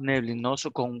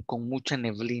 Neblinoso con mucha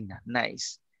neblina,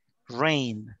 nice.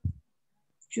 Rain.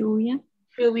 Lluvia.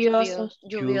 Lluvioso.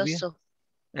 Lluvioso.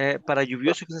 Para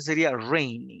lluvioso, que sería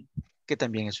rainy, que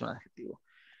también es un adjetivo.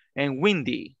 And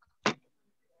windy.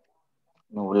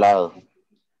 Nublado.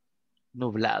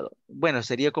 Nublado. Bueno,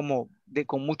 sería como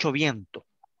con mucho viento.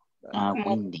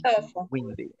 Windy.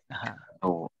 Windy. Ajá.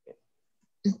 Oh,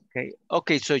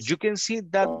 Okay, so you can see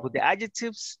that with the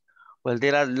adjectives, well,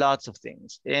 there are lots of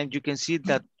things. And you can see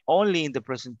that only in the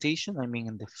presentation, I mean,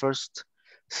 in the first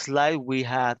slide, we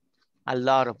had a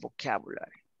lot of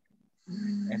vocabulary.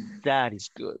 And that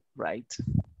is good, right?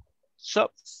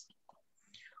 So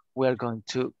we're going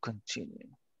to continue.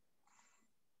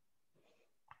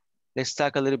 Let's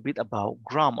talk a little bit about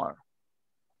grammar,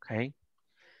 okay?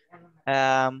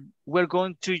 We're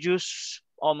going to use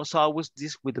almost always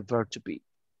this with the verb to be,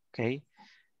 okay?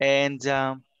 And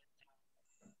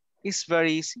it's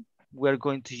very easy. We're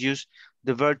going to use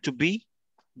the verb to be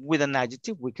with an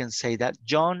adjective. We can say that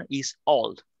John is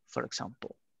old, for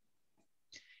example.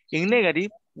 In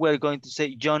negative, we're going to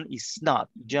say John is not.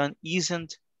 John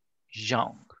isn't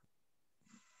young.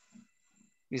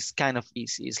 It's kind of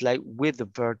easy. It's like with the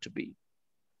verb to be,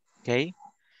 okay?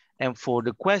 And for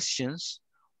the questions,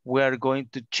 we are going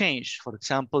to change. For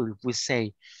example, if we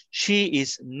say, she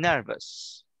is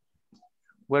nervous,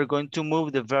 we're going to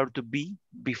move the verb to be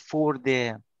before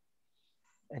the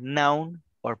noun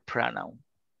or pronoun.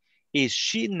 Is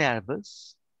she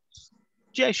nervous?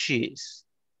 Yes, she is.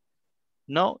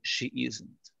 No, she isn't.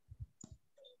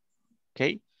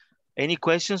 Okay, any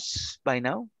questions by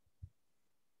now?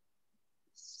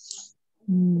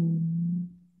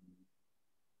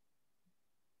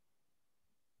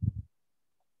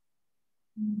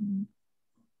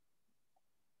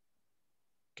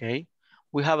 Okay,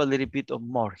 we have a little bit of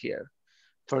more here.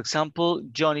 For example,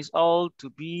 John is old to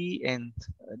be, and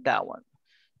that one.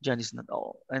 John is not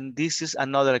old. And this is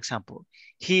another example.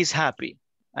 He is happy.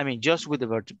 I mean, just with the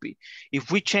verb to be.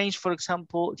 If we change, for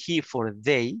example, he for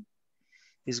they,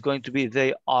 is going to be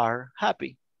they are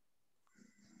happy.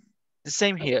 The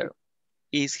same here.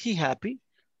 Is he happy?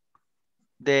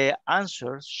 The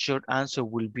answer, short answer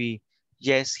will be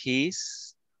yes, he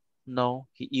is. No,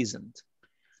 he isn't.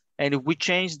 And if we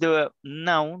change the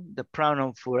noun, the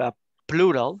pronoun for a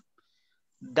plural,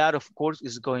 that of course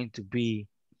is going to be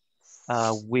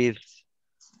with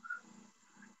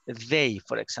they,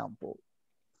 for example.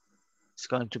 It's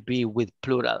going to be with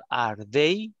plural. Are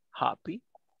they happy?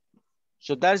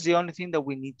 So that's the only thing that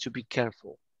we need to be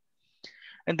careful.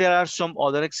 And there are some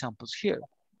other examples here.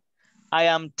 I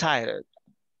am tired.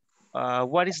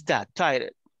 What is that?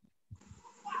 Tired.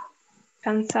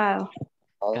 Cansado.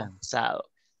 Cansado.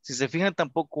 Si se fijan,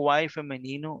 tampoco hay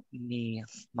femenino ni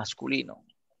masculino.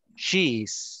 She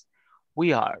is,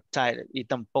 we are tired. Y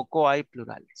tampoco hay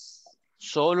plurales.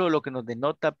 Solo lo que nos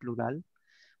denota plural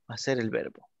va a ser el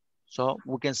verbo. So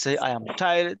we can say, I am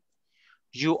tired.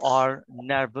 You are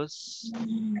nervous.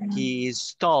 He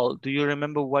is tall. Do you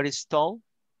remember what is tall?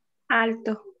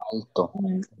 Alto. Alto.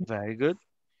 Very good.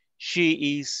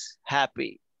 She is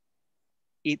happy.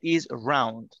 It is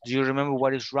round. Do you remember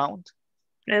what is round?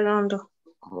 Redondo.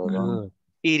 Good.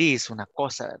 It is una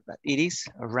cosa, ¿verdad? It is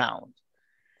round.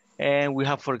 And we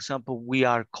have, for example, we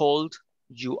are cold.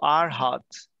 You are hot.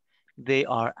 They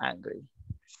are angry.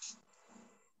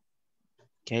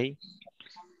 Okay.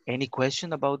 Any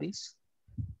question about this?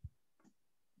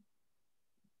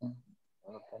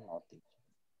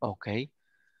 Okay.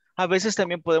 A veces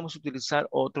también podemos utilizar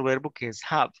otro verbo que es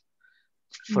have.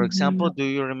 For example, do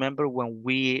you remember when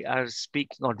we are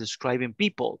speaking or describing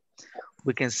people?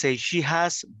 We can say she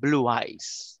has blue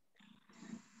eyes.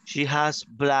 She has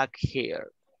black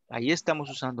hair. Ahí estamos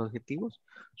usando adjetivos,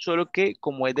 solo que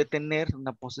como es de tener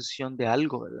una posesión de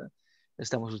algo, ¿verdad?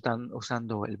 Estamos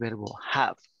usando el verbo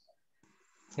have.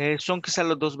 Son quizás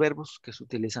los dos verbos que se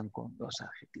utilizan con los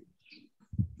adjetivos.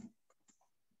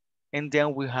 And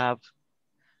then we have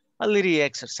a little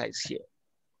exercise here,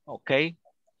 okay?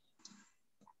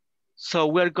 So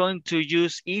we're going to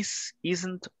use is,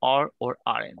 isn't, are, or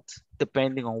aren't,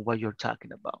 depending on what you're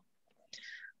talking about.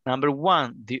 Number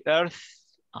one, the earth,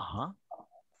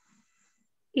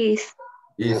 Is.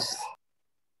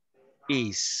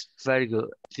 Is, very good.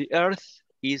 The earth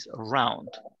is round.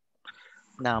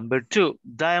 Number two,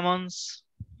 diamonds.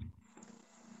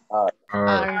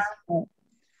 Are.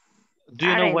 Do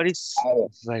you know what is,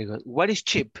 very good. What is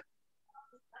cheap?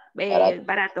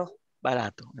 Barato.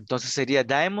 Barato. Entonces sería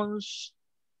diamonds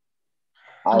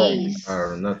Is.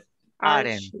 aren't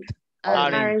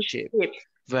cheap.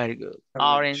 Very good.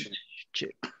 Aren't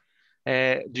cheap.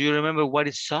 Do you remember what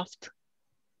is soft?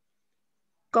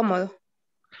 Cómodo.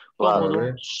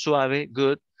 Cómodo, suave,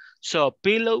 good. So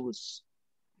pillows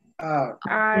Are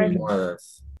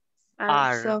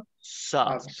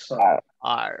soft.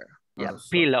 Are. Yeah,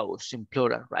 pillows in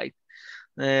plural, right?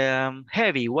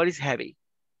 Heavy, what is heavy?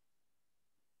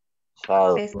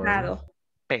 Pesado.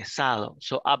 Pesado.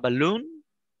 So a balloon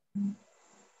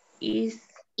Is.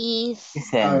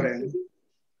 It's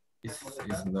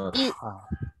not.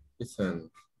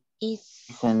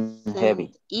 Isn't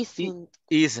heavy. Isn't.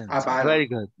 Very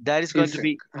good. That is going to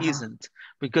be isn't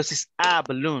because it's a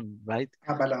balloon, right?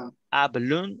 A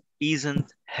balloon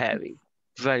isn't heavy.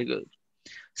 Very good.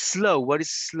 Slow. What is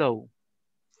slow?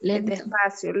 Lento.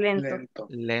 Despacio. Lento.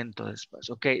 Lento,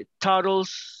 despacio. Okay.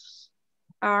 Turtles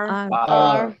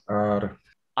Are.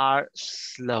 are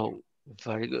slow.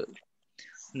 Very good.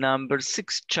 Number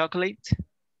 6, chocolate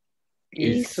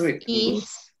Is sweet.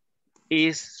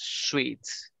 is sweet.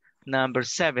 Number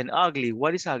 7, ugly.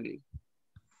 What is ugly?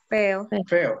 Feo.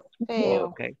 Feo.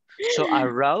 Okay. So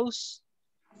arouse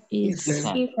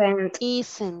Isn't.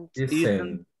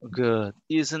 isn't good.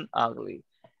 Isn't ugly.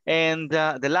 And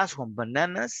the last one,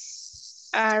 bananas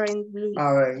Aren't blue.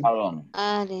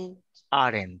 Aren't.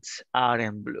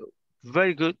 aren't blue.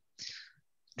 Very good.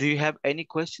 Do you have any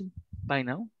question by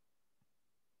now?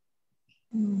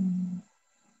 Yo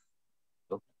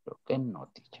creo que no,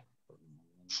 teacher.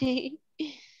 Sí.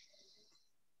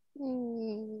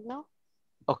 No.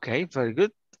 Okay, very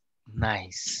good.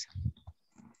 Nice.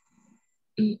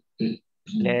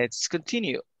 Let's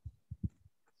continue.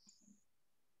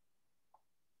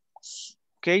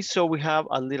 Okay, so we have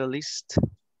a little list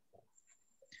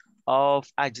of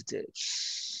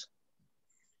adjectives.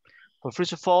 But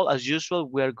first of all, as usual,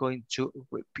 we are going to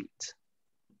repeat.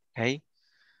 Okay.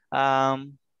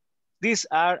 These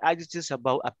are adjectives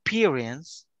about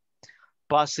appearance,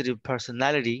 positive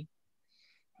personality,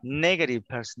 negative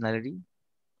personality,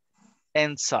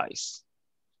 and size.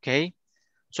 Okay.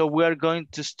 So we are going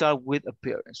to start with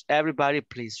appearance. Everybody,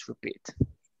 please repeat.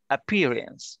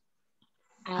 Appearance.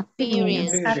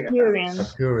 Appearance.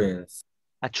 Appearance. Appearance.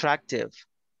 Attractive.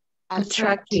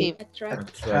 Attractive.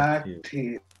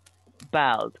 Attractive.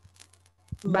 Bald.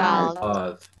 Bald.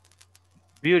 Odd.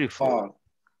 Beautiful.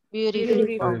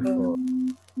 Beautiful.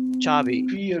 Chubby.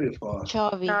 Beautiful.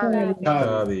 Chubby.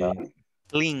 Chubby.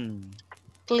 Clean.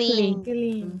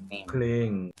 Clean.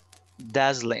 Clean.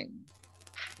 Dazzling.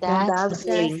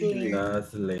 Dazzling.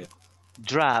 Dazzling.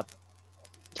 Drab.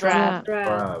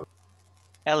 Proud.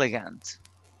 Elegant.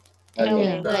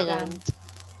 Elegant.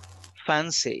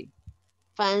 Fancy.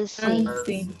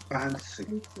 Fancy.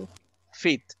 Fancy.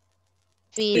 Fit.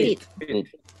 Fit.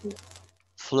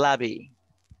 Flabby.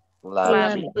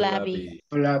 Flabby.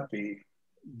 Flappy.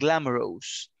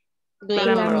 Glamorous.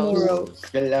 Glamorous.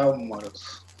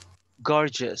 Glamorous.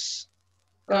 Gorgeous.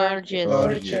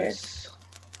 Gorgeous.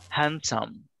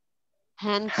 Handsome.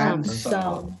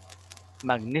 Handsome.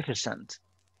 Magnificent.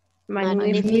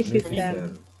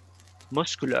 Magnificent.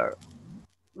 Muscular.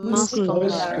 Muscular.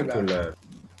 Muscular.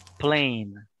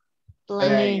 Plain.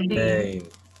 Plain. Plain.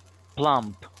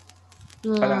 Plump.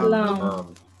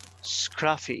 Plump.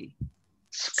 Scruffy.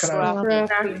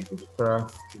 Scruffy.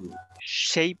 Crafty.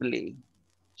 Shapely.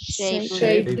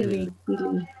 Shapely.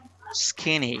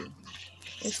 Skinny.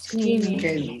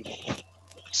 Skinny.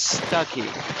 Stocky.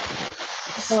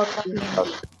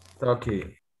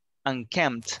 Stocky.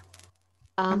 Unkempt.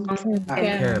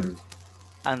 Unkempt.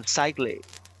 Unsightly.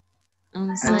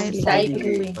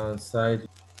 Unsightly. Unsightly.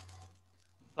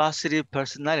 Positive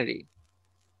personality.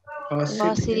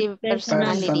 Positive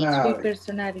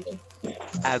personality.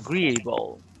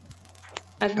 Agreeable.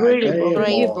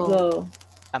 Agreeable.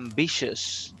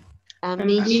 Ambitious.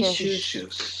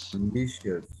 Ambitious.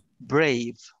 Ambitious.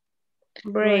 Brave.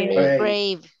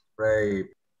 Brave. Brave.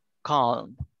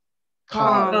 Calm.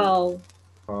 Calm.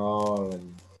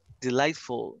 Calm.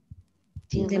 Delightful.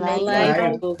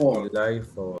 Delightful.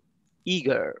 Delightful.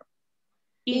 Eager.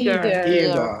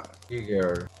 Eager.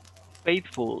 Eager.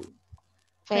 Faithful.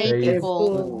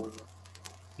 Faithful.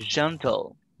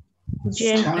 Gentle.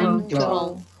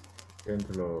 Gentle.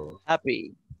 Gentle.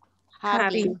 Happy.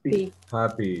 Happy.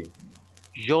 Happy.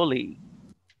 Jolly.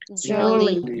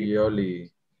 Jolly.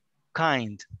 Jolly.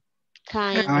 Kind.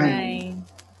 Kind. Kind.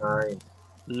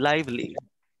 Lively.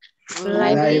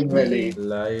 Lively.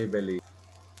 Lively.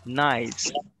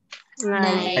 Nice.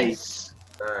 Nice.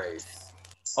 Nice.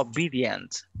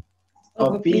 Obedient.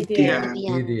 Obedient.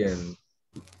 Obedient.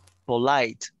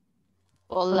 Polite.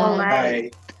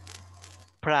 Polite.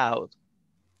 Proud.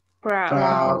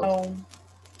 Proud.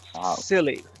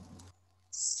 Silly.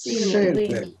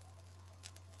 Silly.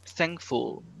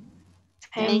 Thankful.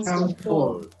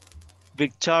 Thankful.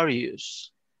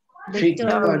 Victorious.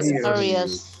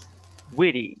 Victorious.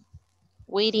 Witty.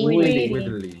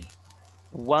 Wiggly.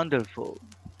 Wonderful.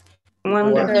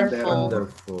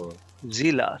 Wonderful.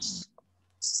 Zealous.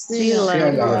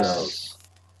 Zealous.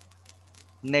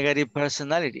 Negative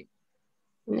personality.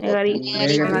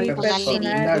 Negative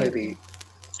personality.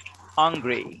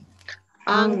 Angry.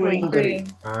 Angry.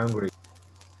 Angry.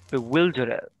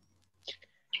 Bewildered.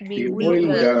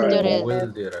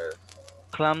 Bewildered.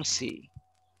 Clumsy.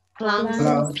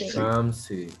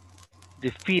 Clumsy.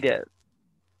 Defeated.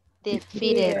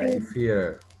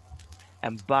 Fear.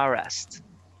 Embarrassed.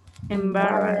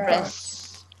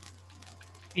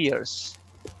 Fierce.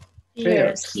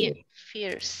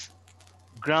 Fierce.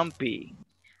 Grumpy.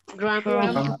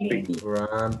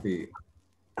 Grumpy.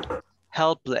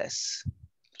 Helpless.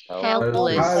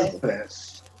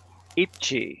 Helpless.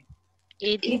 Itchy.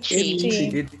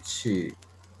 Itchy.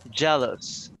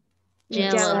 Jealous.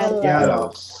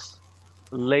 Jealous.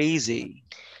 Lazy.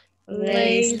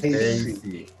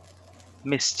 Lazy.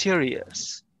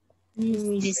 Mysterious.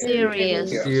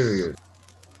 Serious.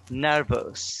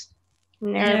 Nervous.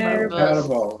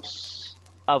 Nervous.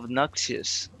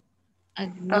 Obnoxious.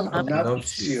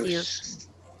 Obnoxious.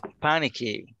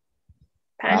 Panicky,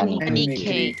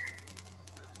 Panicky.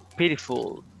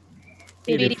 pitiful,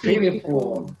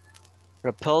 Pitiful.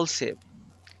 repulsive,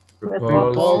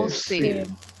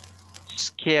 Repulsive.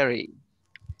 scary,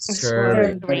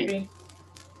 Scary.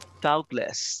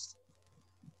 thoughtless,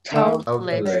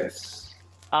 Thoughtless.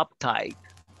 uptight,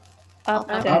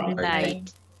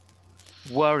 Uptight.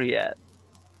 worried,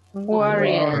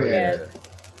 Worried.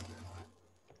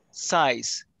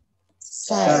 size,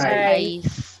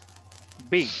 Size.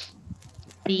 big,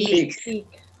 Big.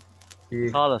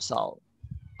 colossal,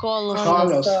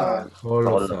 Colossal.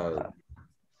 Colossal.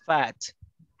 fat,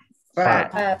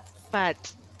 Fat.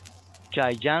 Fat.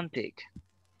 gigantic,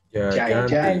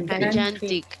 Gigantic.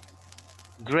 Gigantic.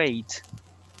 great,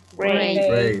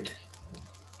 Great.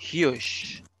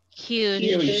 huge, Huge.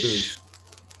 Huge.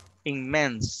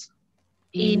 immense,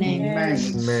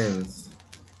 Immense. Immense.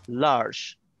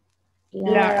 large,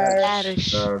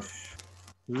 Large. Large.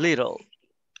 little,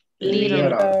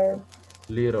 Little.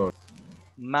 Little.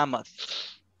 mammoth,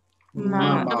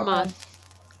 Mammoth.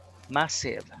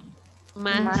 massive,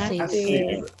 Massive.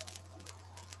 Massive.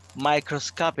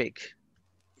 microscopic,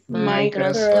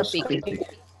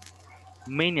 Microscopic.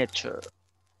 miniature,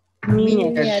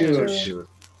 Miniature.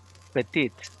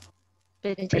 petite,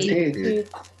 Petite.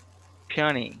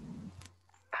 puny,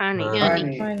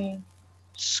 Funny.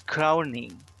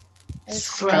 scrawny,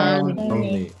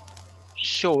 Scrawny.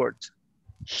 short,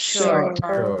 Short.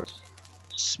 Short.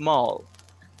 small,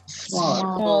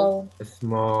 Small.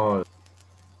 Small.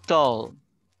 tall,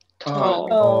 Tall.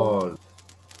 Tall.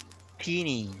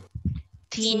 teeny,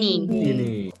 Teeny.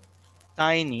 Teeny.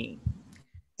 tiny.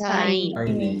 Tiny.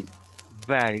 Tiny.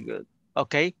 Very good.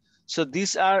 Okay, so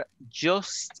these are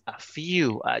just a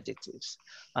few adjectives.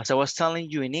 As I was telling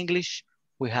you, in English,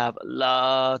 we have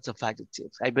lots of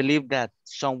adjectives. I believe that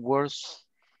some words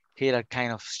here are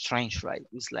kind of strange, right?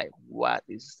 It's like, what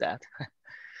is that?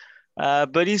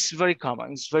 But it's very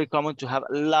common. It's very common to have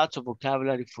lots of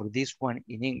vocabulary for this one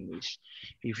in English.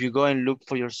 If you go and look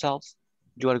for yourself,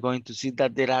 you are going to see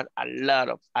that there are a lot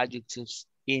of adjectives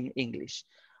in English.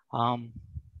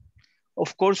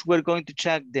 Of course, we're going to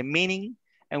check the meaning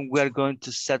and we're going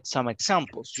to set some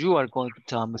examples. You are going to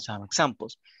tell me some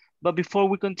examples. But before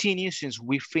we continue, since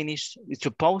we finished,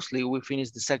 supposedly we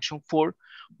finished the section 4,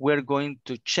 we're going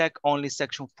to check only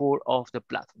section 4 of the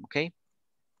platform, okay?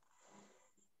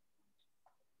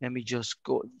 Let me just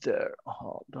go there.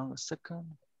 Hold on a second.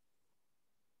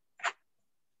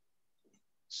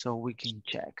 So we can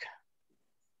check.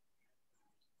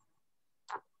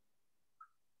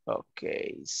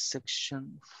 Okay,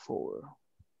 section 4.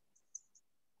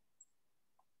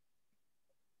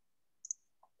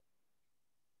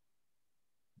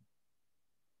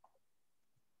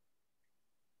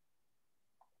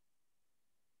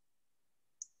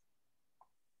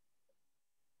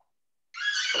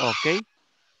 Okay,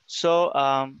 so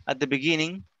at the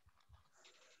beginning,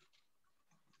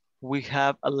 we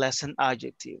have a lesson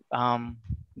adjective.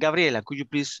 Gabriela, could you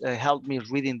please help me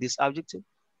reading this adjective?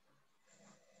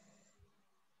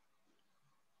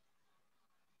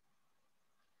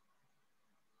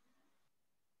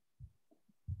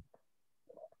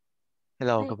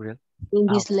 Hello, Gabriel. In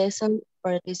this lesson,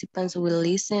 participants will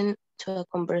listen to a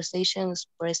conversation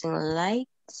expressing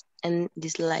likes and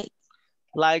dislikes.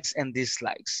 Likes and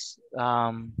dislikes.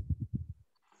 So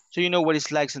you know what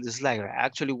is likes and dislikes, right?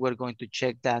 Actually, we're going to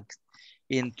check that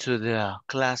into the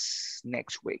class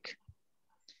next week.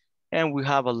 And we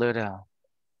have a little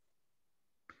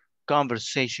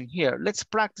conversation here. Let's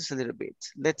practice a little bit.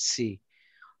 Let's see.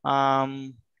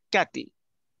 Kathy,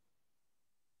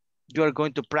 you are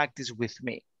going to practice with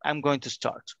me. I'm going to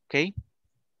start, okay?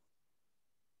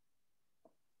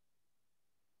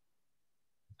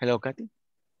 Hello, Kathy.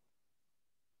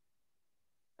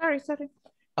 Sorry.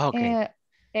 Okay.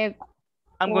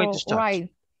 I'm going to start. Right.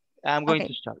 I'm going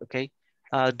to start, okay?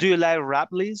 Do you like rap,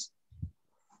 Liz?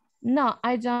 No,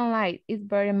 I don't like it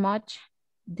very much.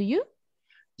 Do you?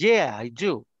 Yeah, I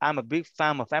do. I'm a big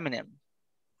fan of Eminem.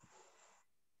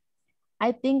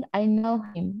 I think I know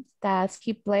him. Does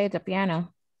he play the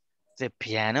piano? The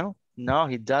piano? No,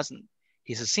 he doesn't.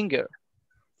 He's a singer.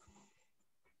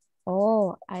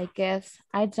 Oh, I guess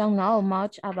I don't know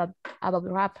much about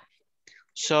rap.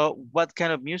 So what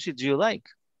kind of music do you like?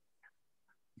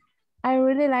 I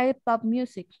really like pop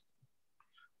music.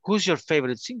 Who's your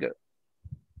favorite singer?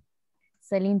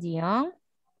 Celine Dion.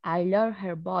 I love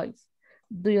her voice.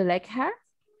 Do you like her?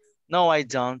 No, I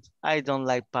don't. I don't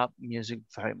like pop music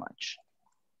very much.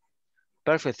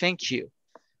 Perfect, thank you.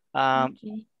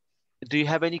 Okay. Do you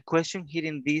have any question here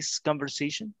in this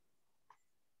conversation?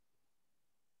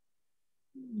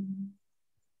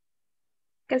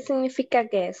 ¿Qué significa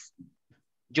guess?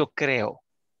 Yo creo.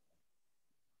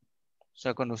 O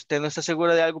sea, cuando usted no está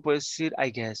seguro de algo, puede decir, I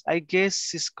guess. I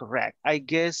guess is correct. I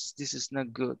guess this is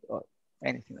not good or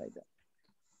anything like that.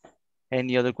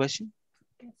 Any other question?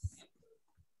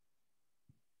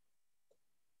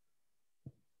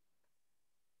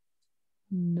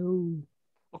 No.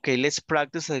 Okay, let's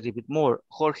practice a little bit more.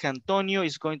 Jorge Antonio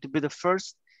is going to be the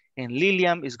first and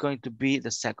Lilian is going to be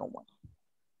the second one.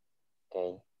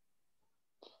 Okay.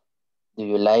 Do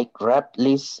you like rap,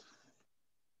 Liz?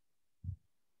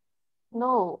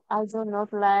 No, I do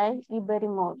not like it very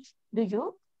much. Do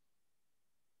you?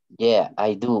 Yeah,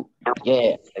 I do.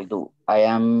 Yeah, I do. I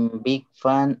am big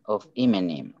fan of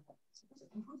Eminem.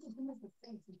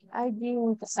 I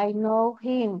think I know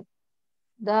him.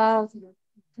 Does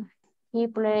he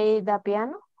play the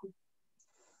piano?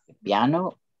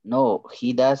 Piano? No,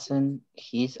 he doesn't.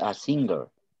 He's a singer.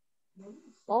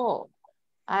 Oh,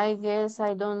 I guess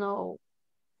I don't know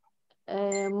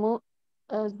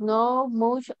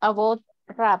much about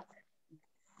rap.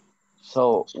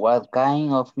 So, what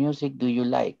kind of music do you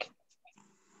like?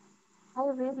 I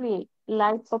really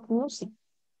like pop music.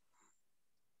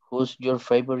 Who's your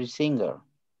favorite singer?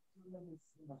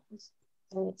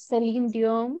 Celine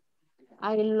Dion,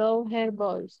 I love her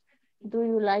voice. Do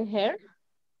you like her?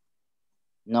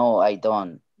 No, I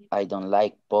don't. I don't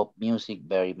like pop music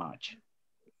very much.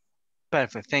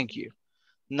 Perfect, thank you.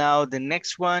 Now the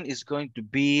next one is going to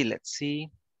be, let's see,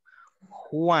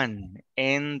 Juan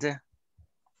and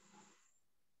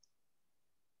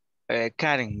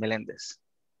Karen Melendez.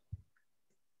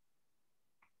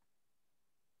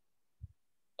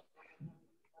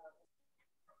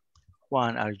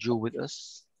 Juan, are you with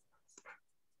us?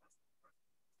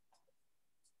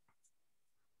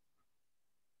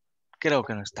 Creo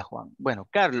que no está Juan. Bueno,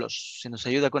 Carlos, si nos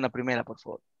ayuda con la primera, por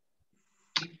favor.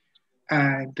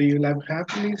 Do you love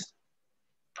happiness?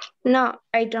 No,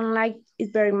 I don't like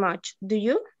it very much. Do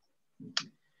you?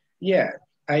 Yeah,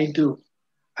 I do.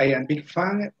 I am big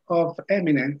fan of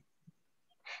Eminem.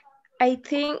 I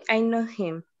think I know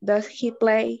him. Does he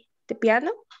play the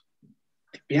piano?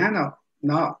 The piano?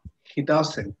 No, he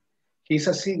doesn't. He's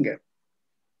a singer.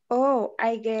 Oh,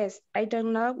 I guess I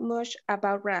don't know much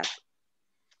about rap.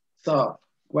 So,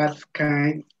 what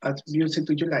kind of music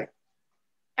do you like?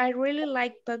 I really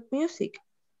like pop music.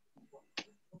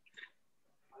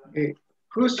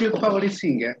 Who's your favorite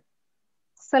singer?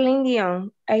 Celine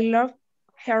Dion, I love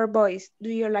her voice. Do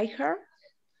you like her?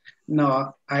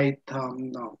 No, I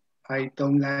don't know. I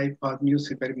don't like pop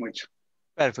music very much.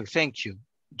 Perfect, thank you.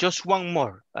 Just one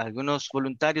more. ¿Algunos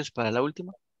voluntarios para la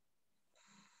última?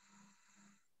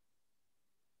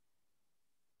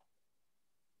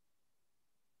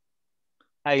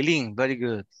 Aileen, very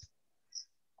good.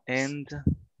 And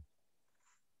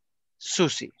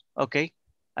Susie, okay.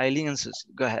 Aileen and Susie,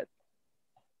 go ahead.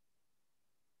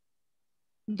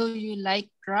 Do you like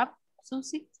rap,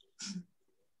 Susie?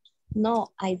 No,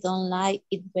 I don't like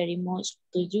it very much.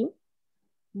 Do you?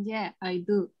 Yeah, I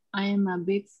do. I am a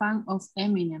big fan of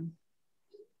Eminem.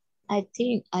 I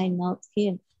think I know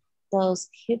him. Does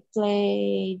he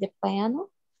play the piano?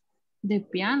 The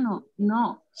piano?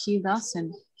 No, he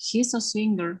doesn't. He's a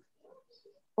singer.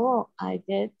 Oh, I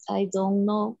guess I don't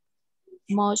know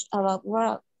much about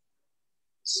rap.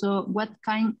 So what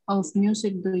kind of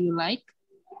music do you like?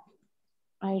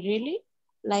 I really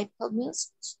like pop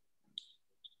music.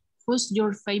 Who's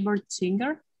your favorite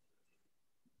singer?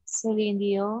 Celine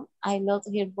Dion, I love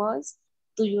her voice.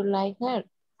 Do you like her?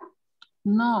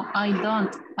 No, I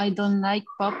don't. I don't like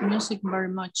pop music very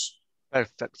much.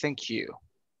 Perfect, thank you.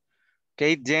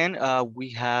 Okay, then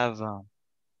we have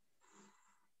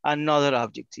another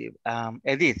objective.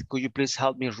 Edith, could you please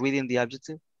help me reading the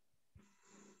objective?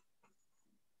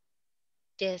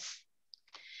 Yes.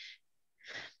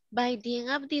 By the end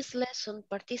of this lesson,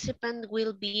 participants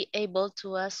will be able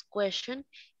to ask questions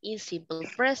in simple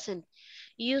present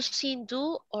using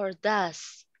do or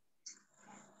does,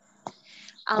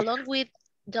 along with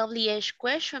WH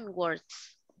question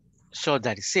words. So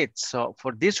that is it. So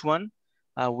for this one,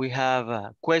 we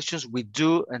have questions with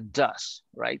do and does,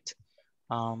 right?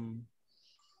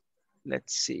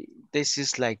 Let's see. This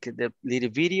is like the little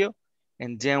video,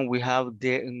 and then we have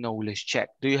the knowledge check.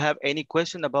 Do you have any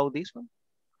question about this one?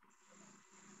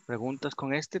 ¿Preguntas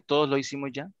con este? ¿Todos lo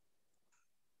hicimos ya?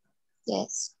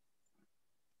 Yes.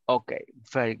 Okay,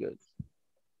 very good.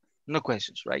 No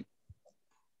questions, right?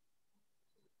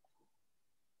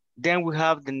 Then we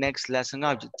have the next lesson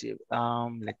objective.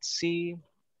 Let's see.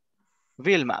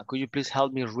 Vilma, could you please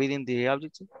help me reading the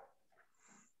objective?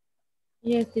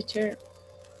 Yes, teacher.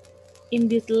 In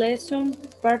this lesson,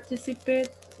 participants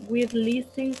will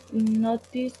listen,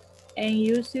 notice, and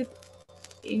use it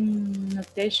in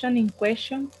notation in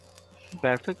question.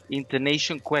 Perfect.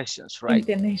 Intonation questions, right?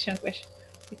 Intonation question.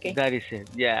 Okay. That is it.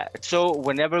 Yeah. So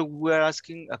whenever we're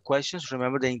asking questions,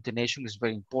 remember the intonation is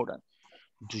very important.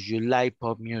 Do you like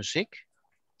pop music?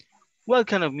 What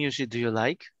kind of music do you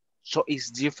like? So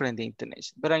it's different the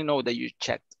intonation, but I know that you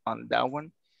checked on that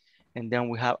one. And then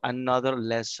we have another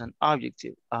lesson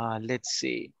objective. Let's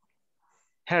see.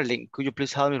 Herling, could you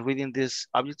please help me reading this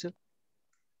objective?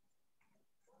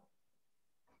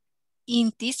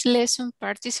 In this lesson,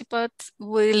 participants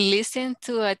will listen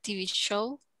to a TV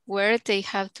show where they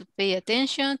have to pay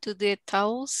attention to the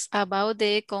details about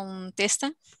the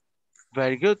contestant.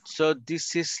 Very good. So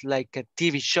this is like a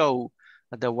TV show,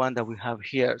 the one that we have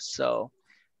here. So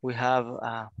we have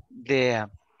the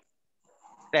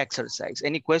exercise.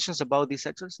 Any questions about this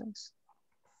exercise?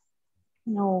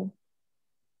 No.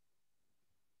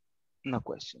 No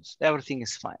questions. Everything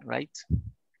is fine, right?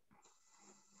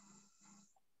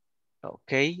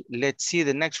 Okay, let's see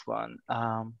the next one.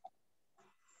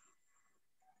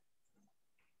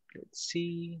 Let's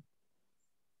see.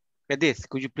 Edith,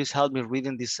 could you please help me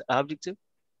reading this objective?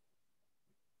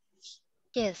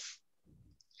 Yes.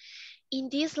 In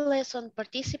this lesson,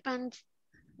 participants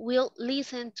will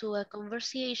listen to a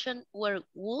conversation where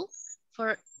would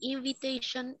for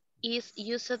invitation is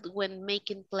used when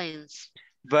making plans.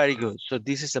 Very good. So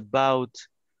this is about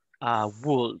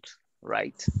would,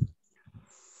 right?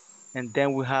 And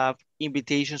then we have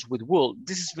invitations with would.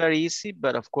 This is very easy,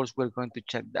 but of course we're going to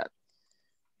check that.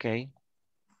 Okay.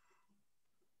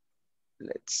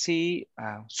 Let's see.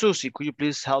 Susie, could you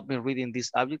please help me reading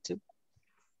this objective?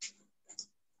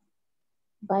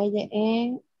 By the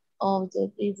end of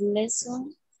this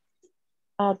lesson,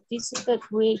 participants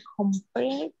will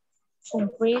complete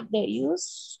the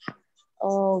use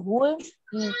of would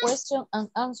in question and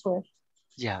answer.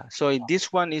 Yeah, so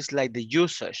this one is like the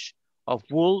usage of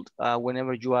would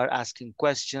whenever you are asking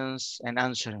questions and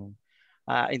answering.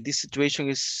 In this situation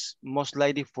is most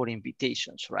likely for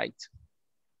invitations, right?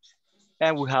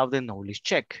 And we have the knowledge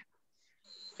check.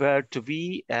 Verb to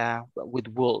be with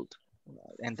would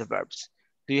and the verbs.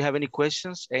 Do you have any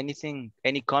questions? Anything,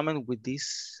 any comment with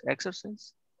this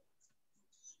exercise?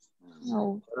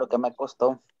 No. Lo que me costó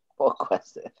un poco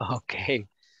hacer. Ok.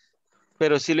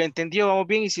 Pero si lo entendió, vamos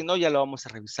bien. Y si no, ya lo vamos a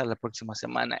revisar la próxima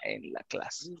semana en la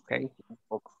clase. Okay.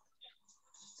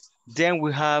 Then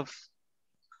we have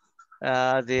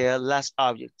the last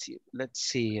objective. Let's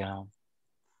see.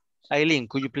 Eileen,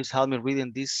 could you please help me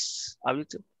reading this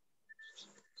objective?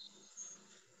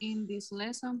 In this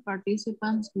lesson,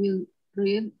 participants will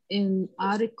read an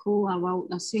article about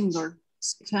a singer.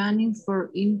 Scanning for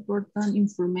important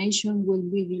information will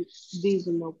be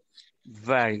developed.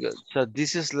 Very good. So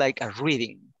this is like a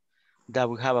reading that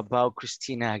we have about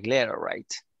Christina Aguilera,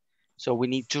 right? So we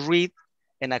need to read,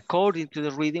 and according to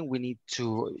the reading, we need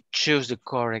to choose the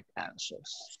correct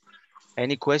answers.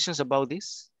 Any questions about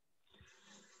this?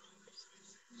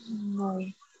 No.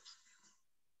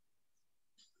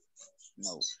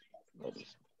 No.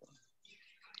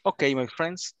 Okay, my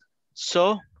friends.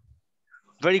 So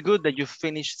very good that you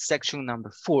finished section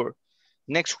number 4.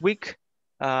 Next week,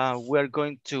 we're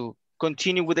going to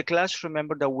continue with the class.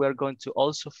 Remember that we're going to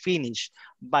also finish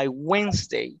by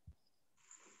Wednesday.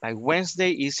 By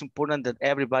Wednesday, it's important that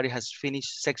everybody has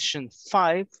finished section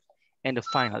 5 and the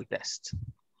final test.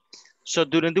 So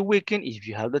during the weekend, if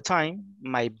you have the time,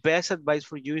 my best advice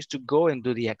for you is to go and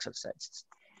do the exercises.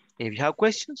 If you have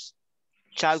questions,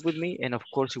 chat with me, and of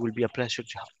course, it will be a pleasure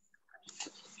to help.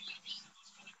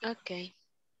 Okay.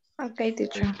 Okay,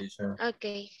 teacher.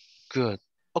 Okay. Good.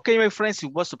 Okay, my friends,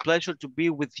 it was a pleasure to be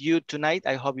with you tonight.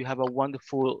 I hope you have a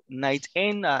wonderful night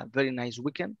and a very nice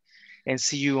weekend, and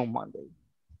see you on Monday.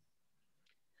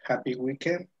 Happy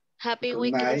weekend. Happy Good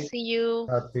weekend. night. See you.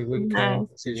 Happy Night. weekend.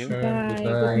 See you. Teacher. Good Bye. Good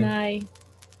night. night.